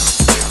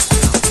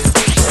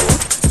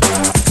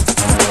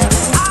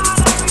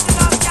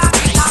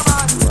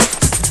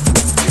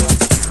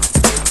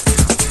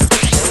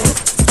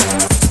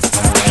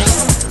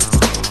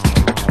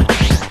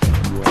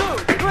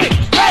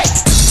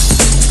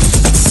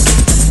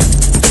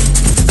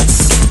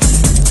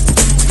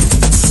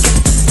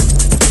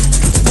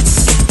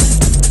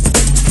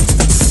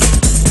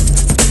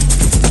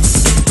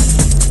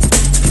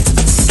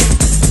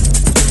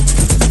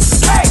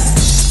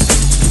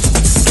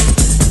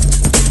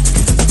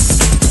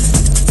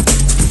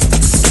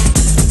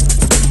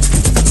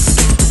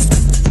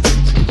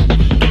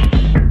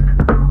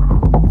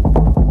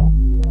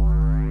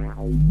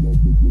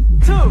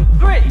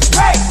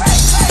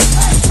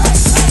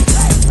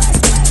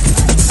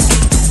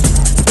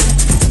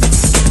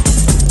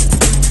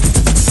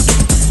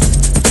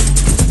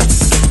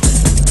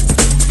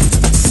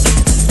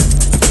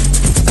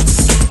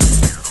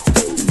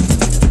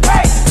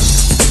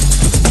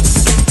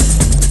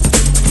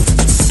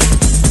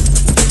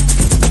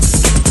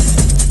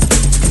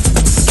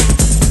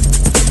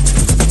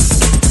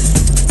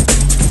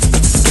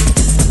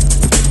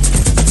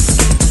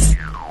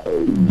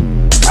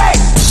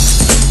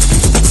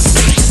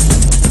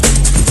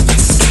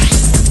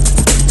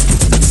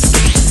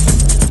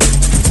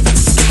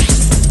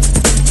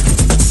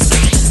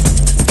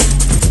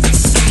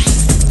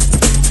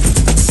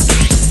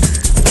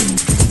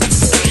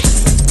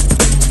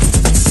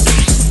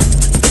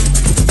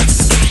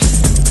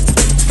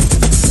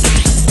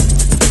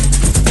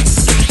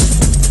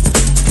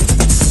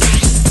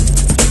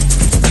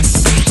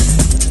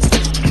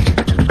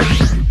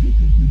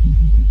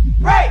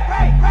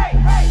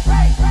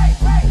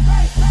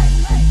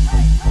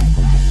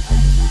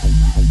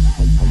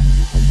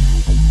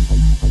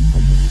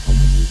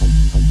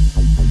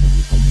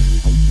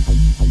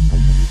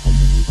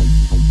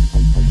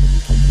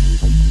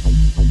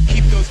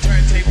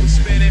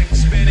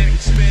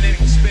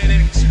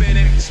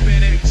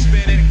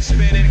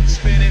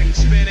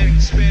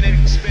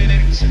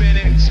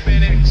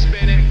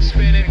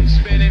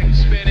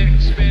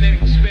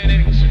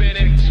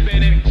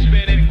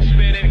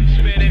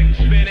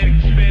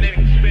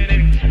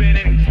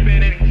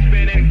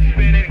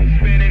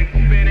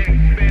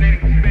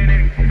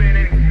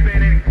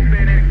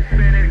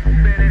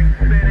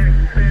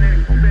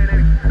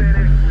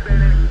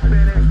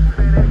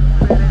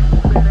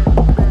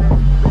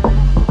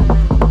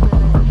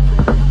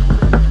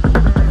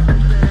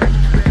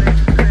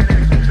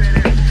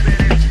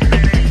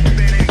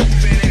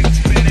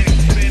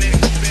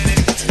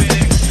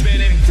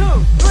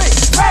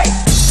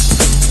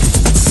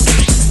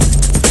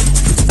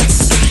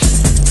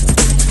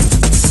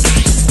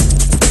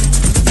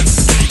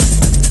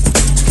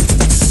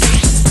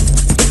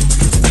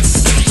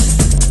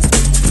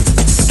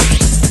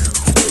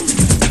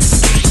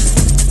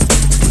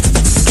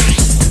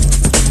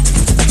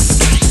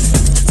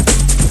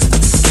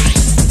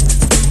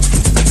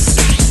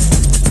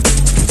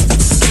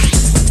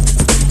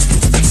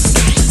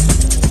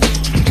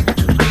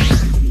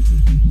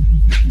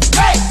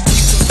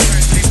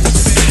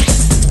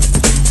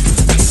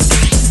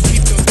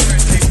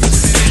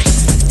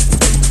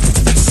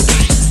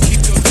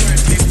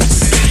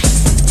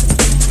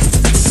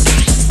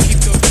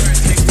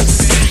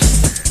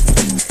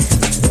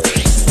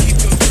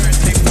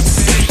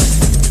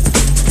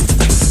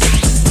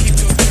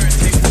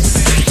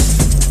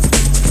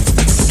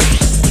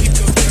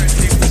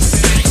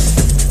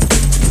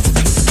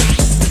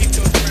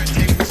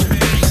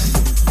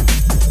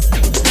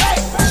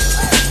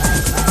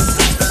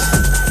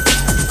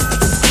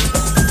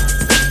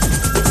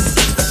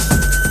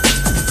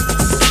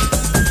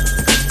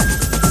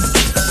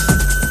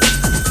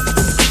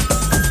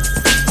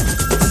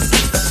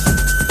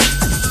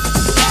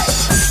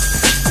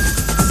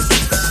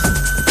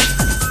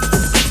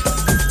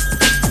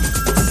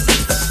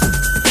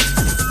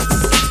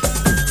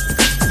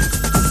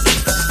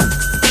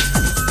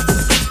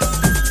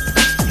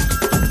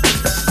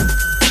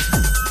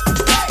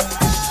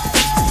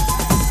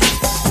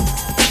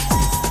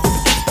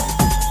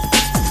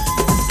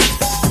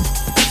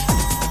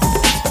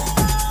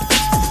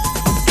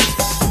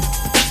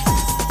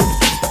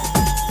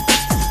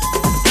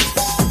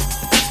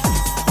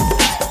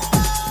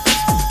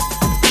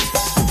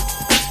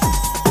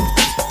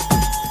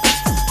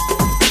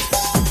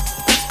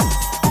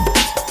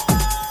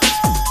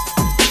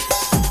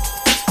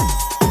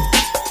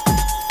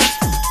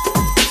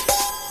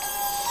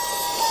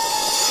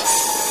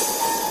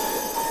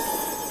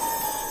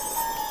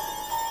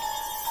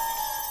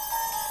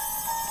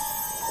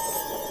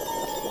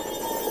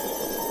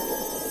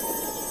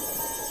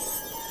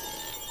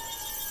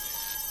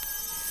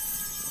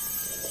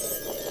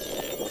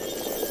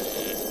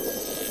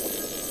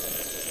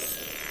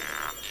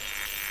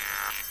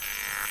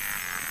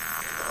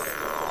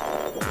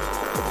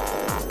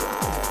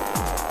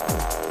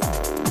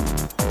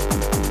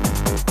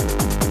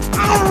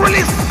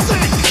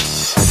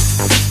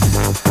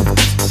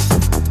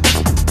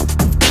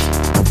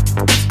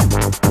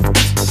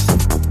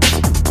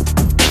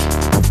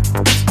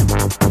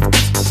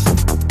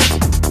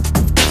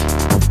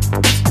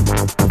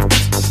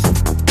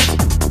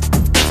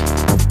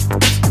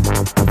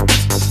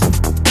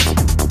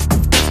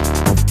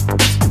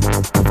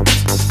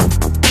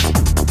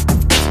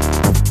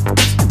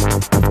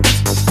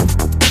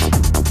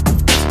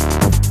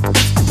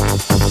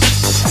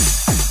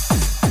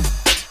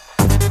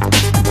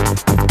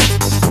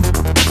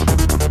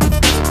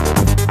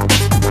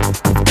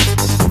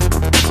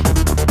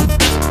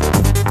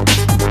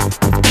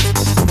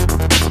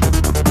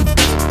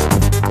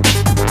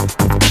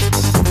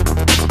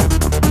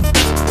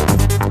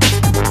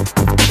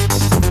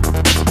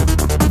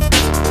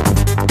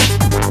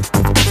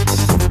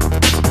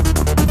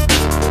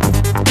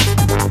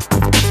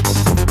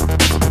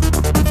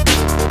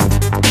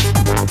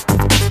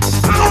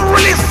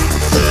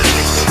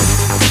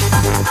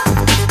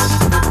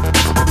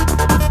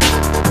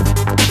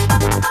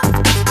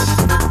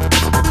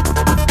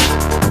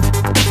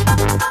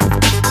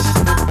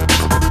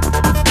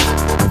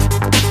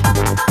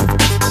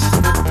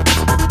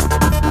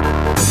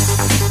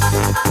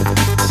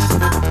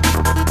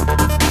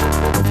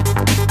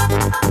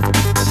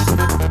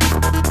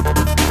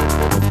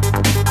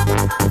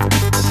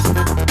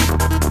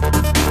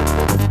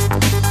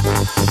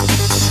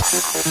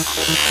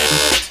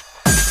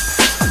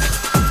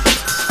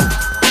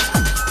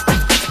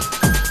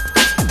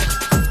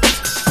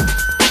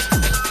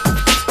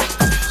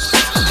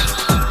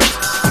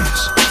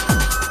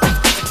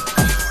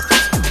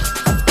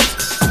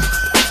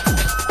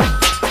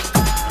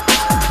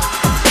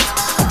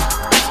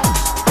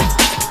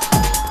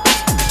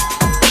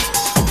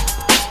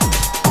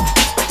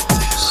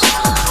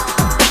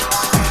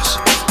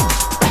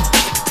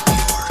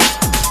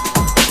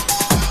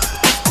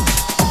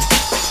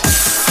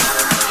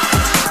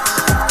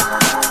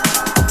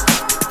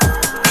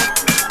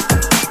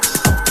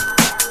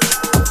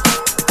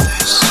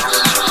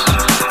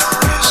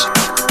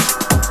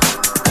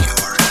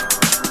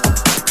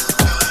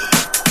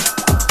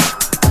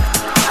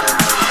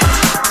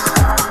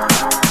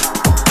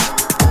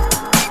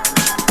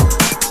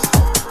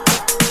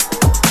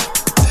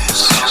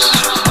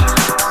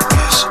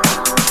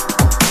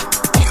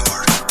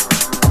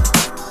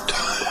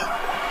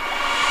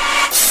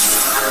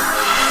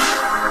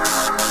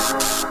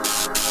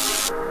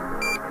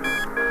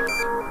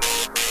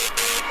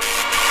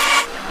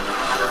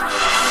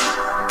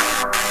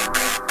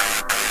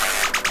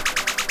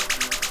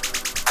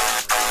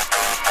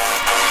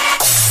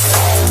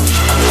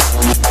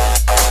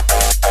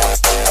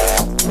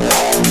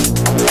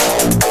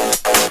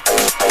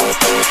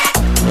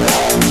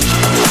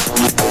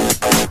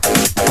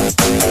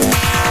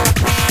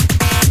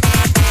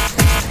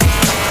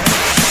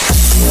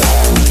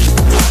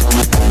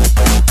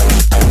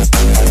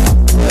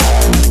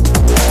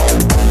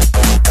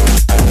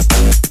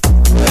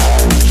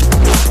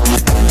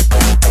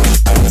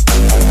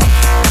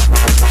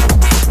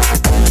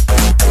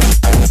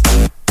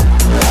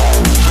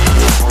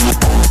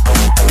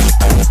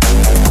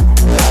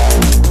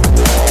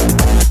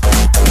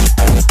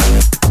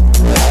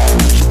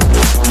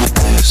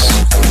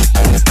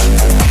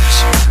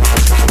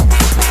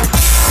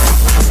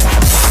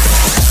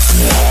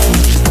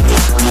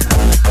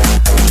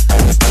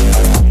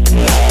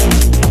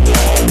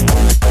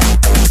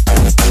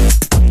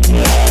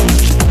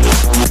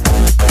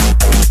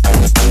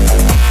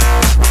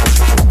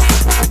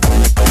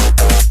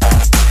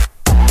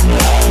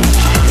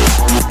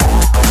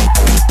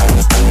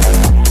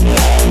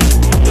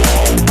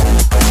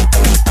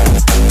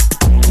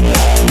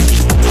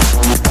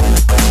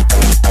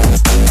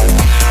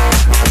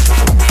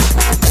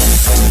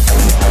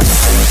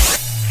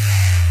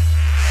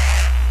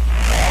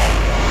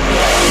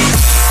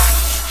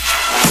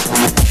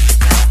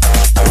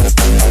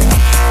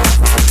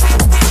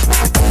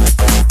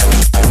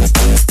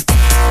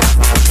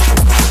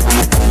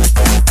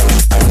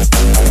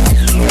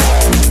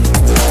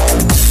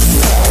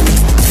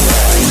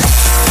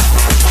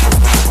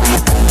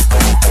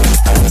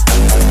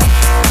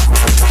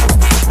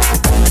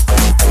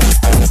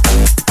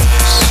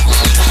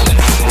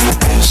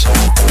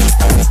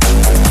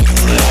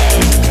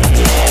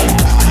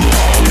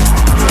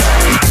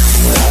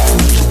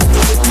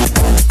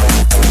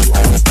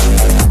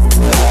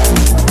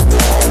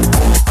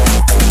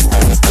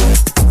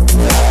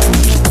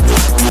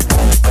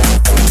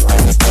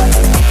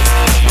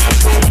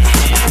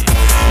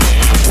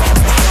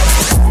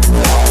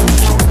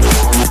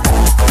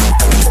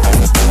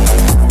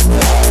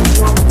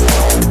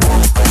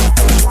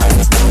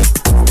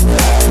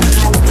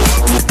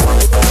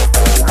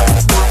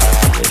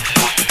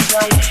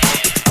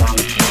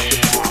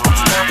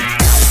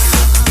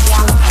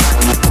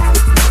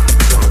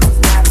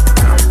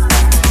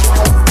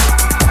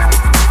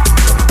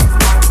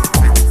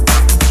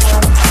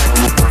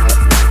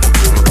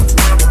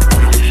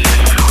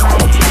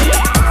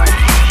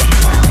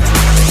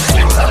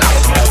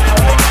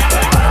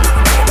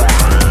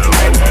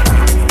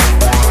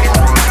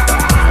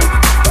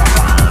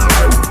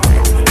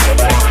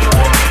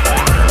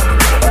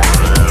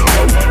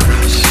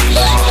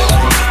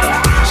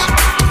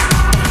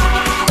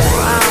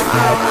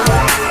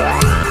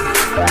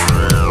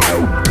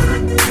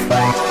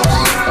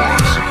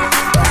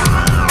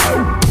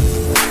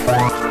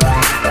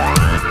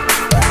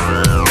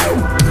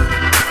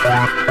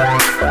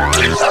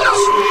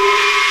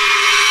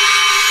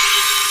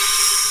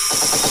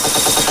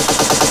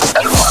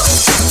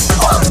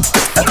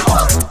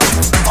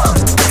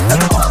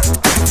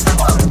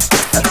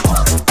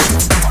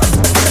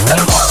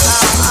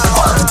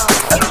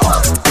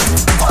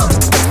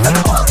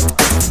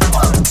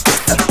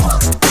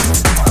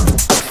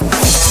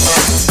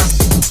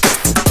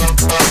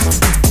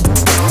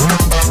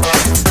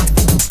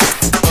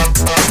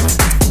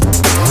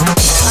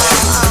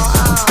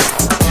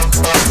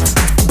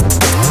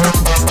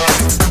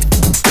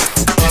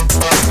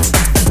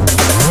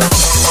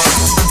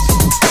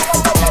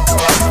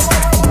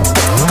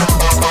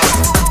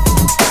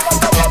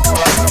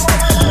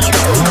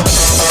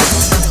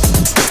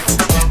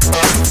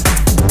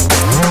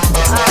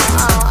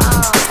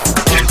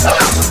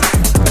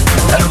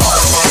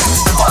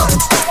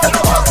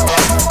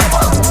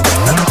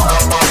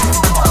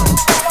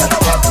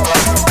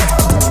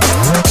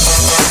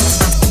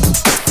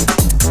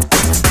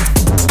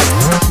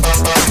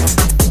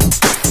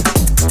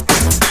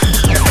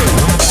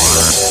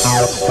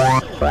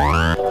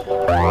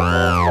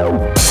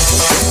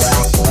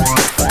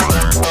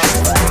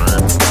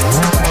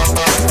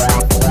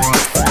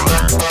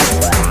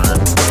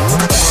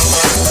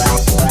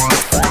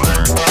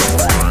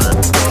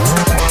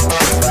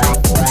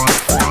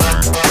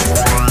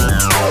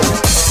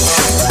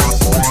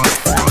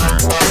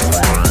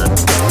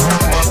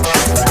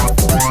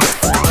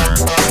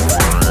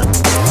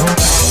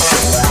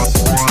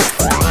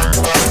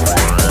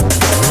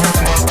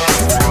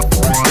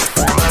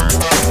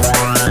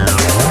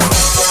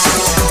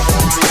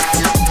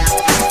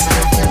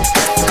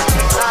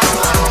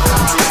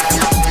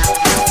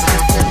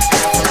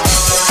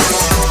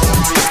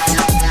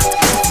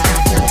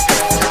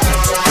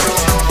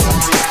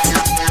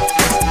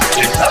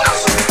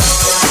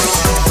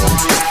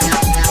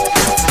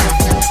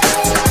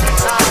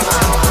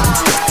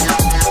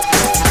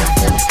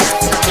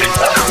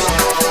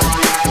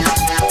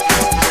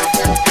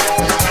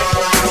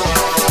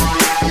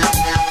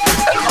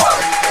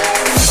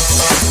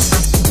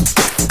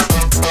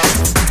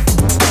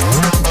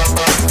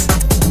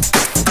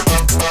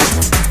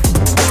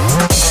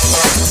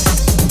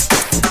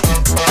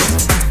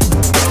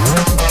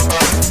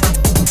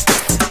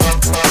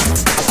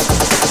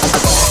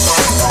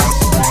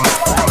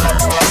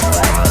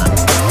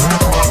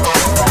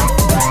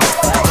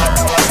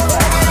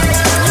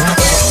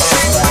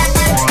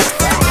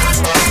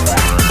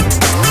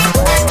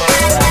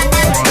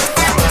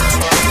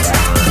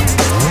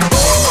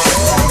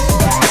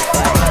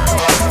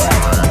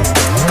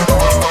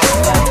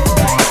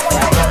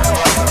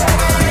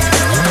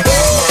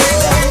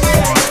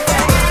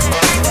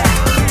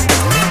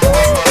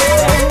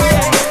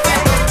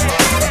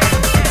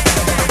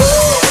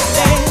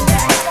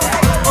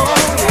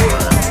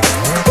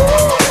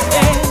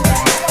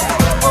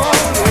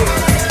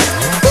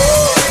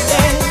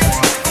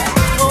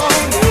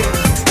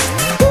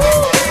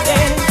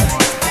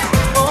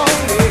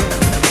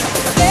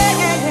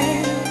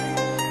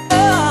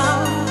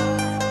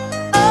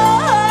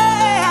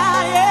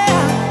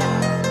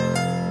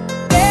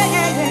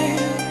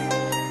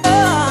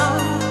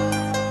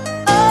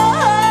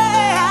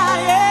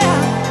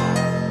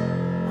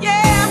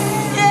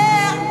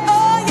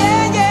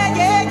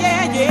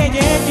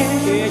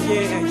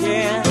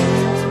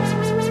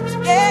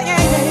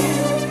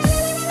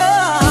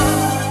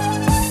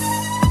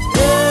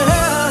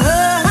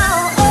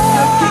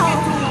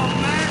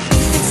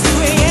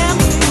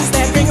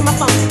 ringing my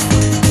phone.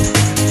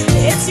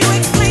 It's you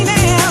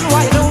explaining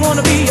why you don't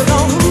wanna be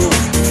alone.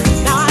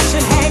 Now I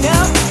should hang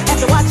up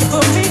after what you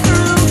put me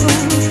through.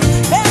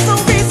 There's no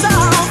reason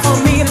for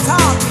me to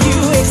talk to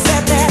you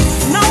except that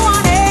no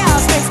one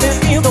else makes me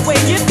feel the way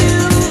you do.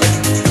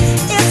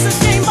 It's a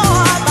shame,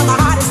 boy, but my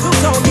heart is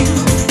hooked on you.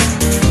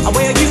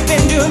 Well, you've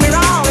been doing me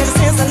wrong ever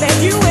since I let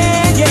you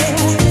in, yeah.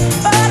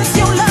 But it's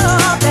your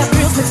love that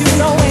thrills me to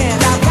no end.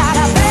 I've got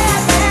a bad,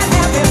 bad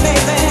habit,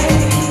 baby.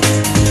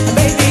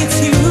 Baby, it's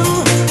you.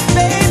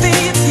 Baby,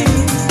 it's you.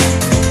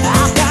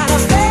 I've got a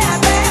bad,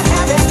 bad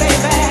habit,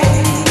 baby.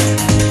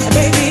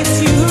 Baby, it's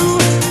you.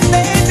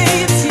 Baby,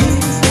 it's you.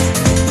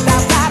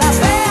 I've got a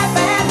bad,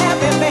 bad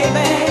habit,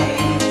 baby.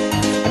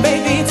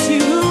 Baby, it's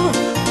you.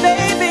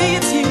 Baby,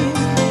 it's you.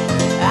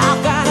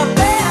 I've got a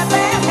bad,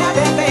 bad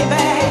habit,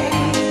 baby.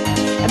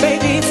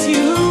 Baby, it's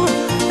you.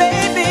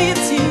 Baby,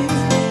 it's you.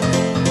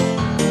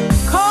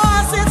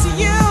 'Cause it's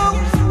you.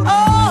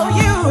 Oh,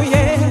 you,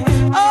 yeah.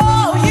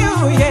 Oh, you,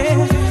 yeah.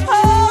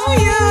 Oh,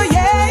 you,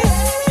 yeah.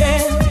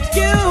 Yeah,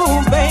 you,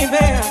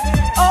 baby.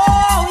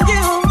 Oh,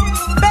 you.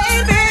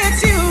 Baby,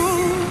 it's you.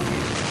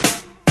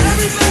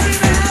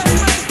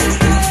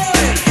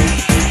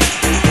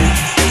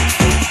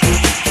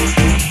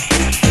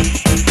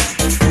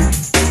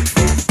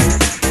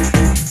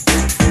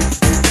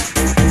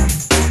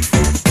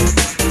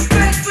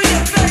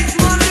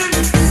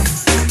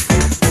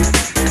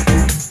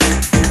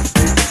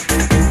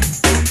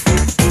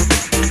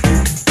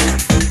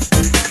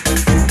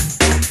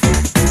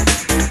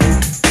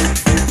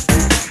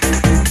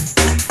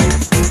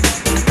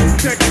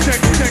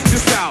 Check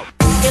this out.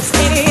 It's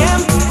 8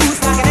 a.m.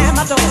 Who's knocking at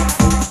my door?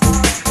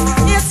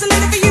 It's a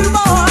lady for you,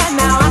 boy.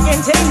 Now I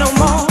can't take no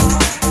more.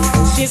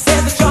 She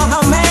said that you're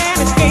her man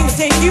and she came to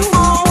take you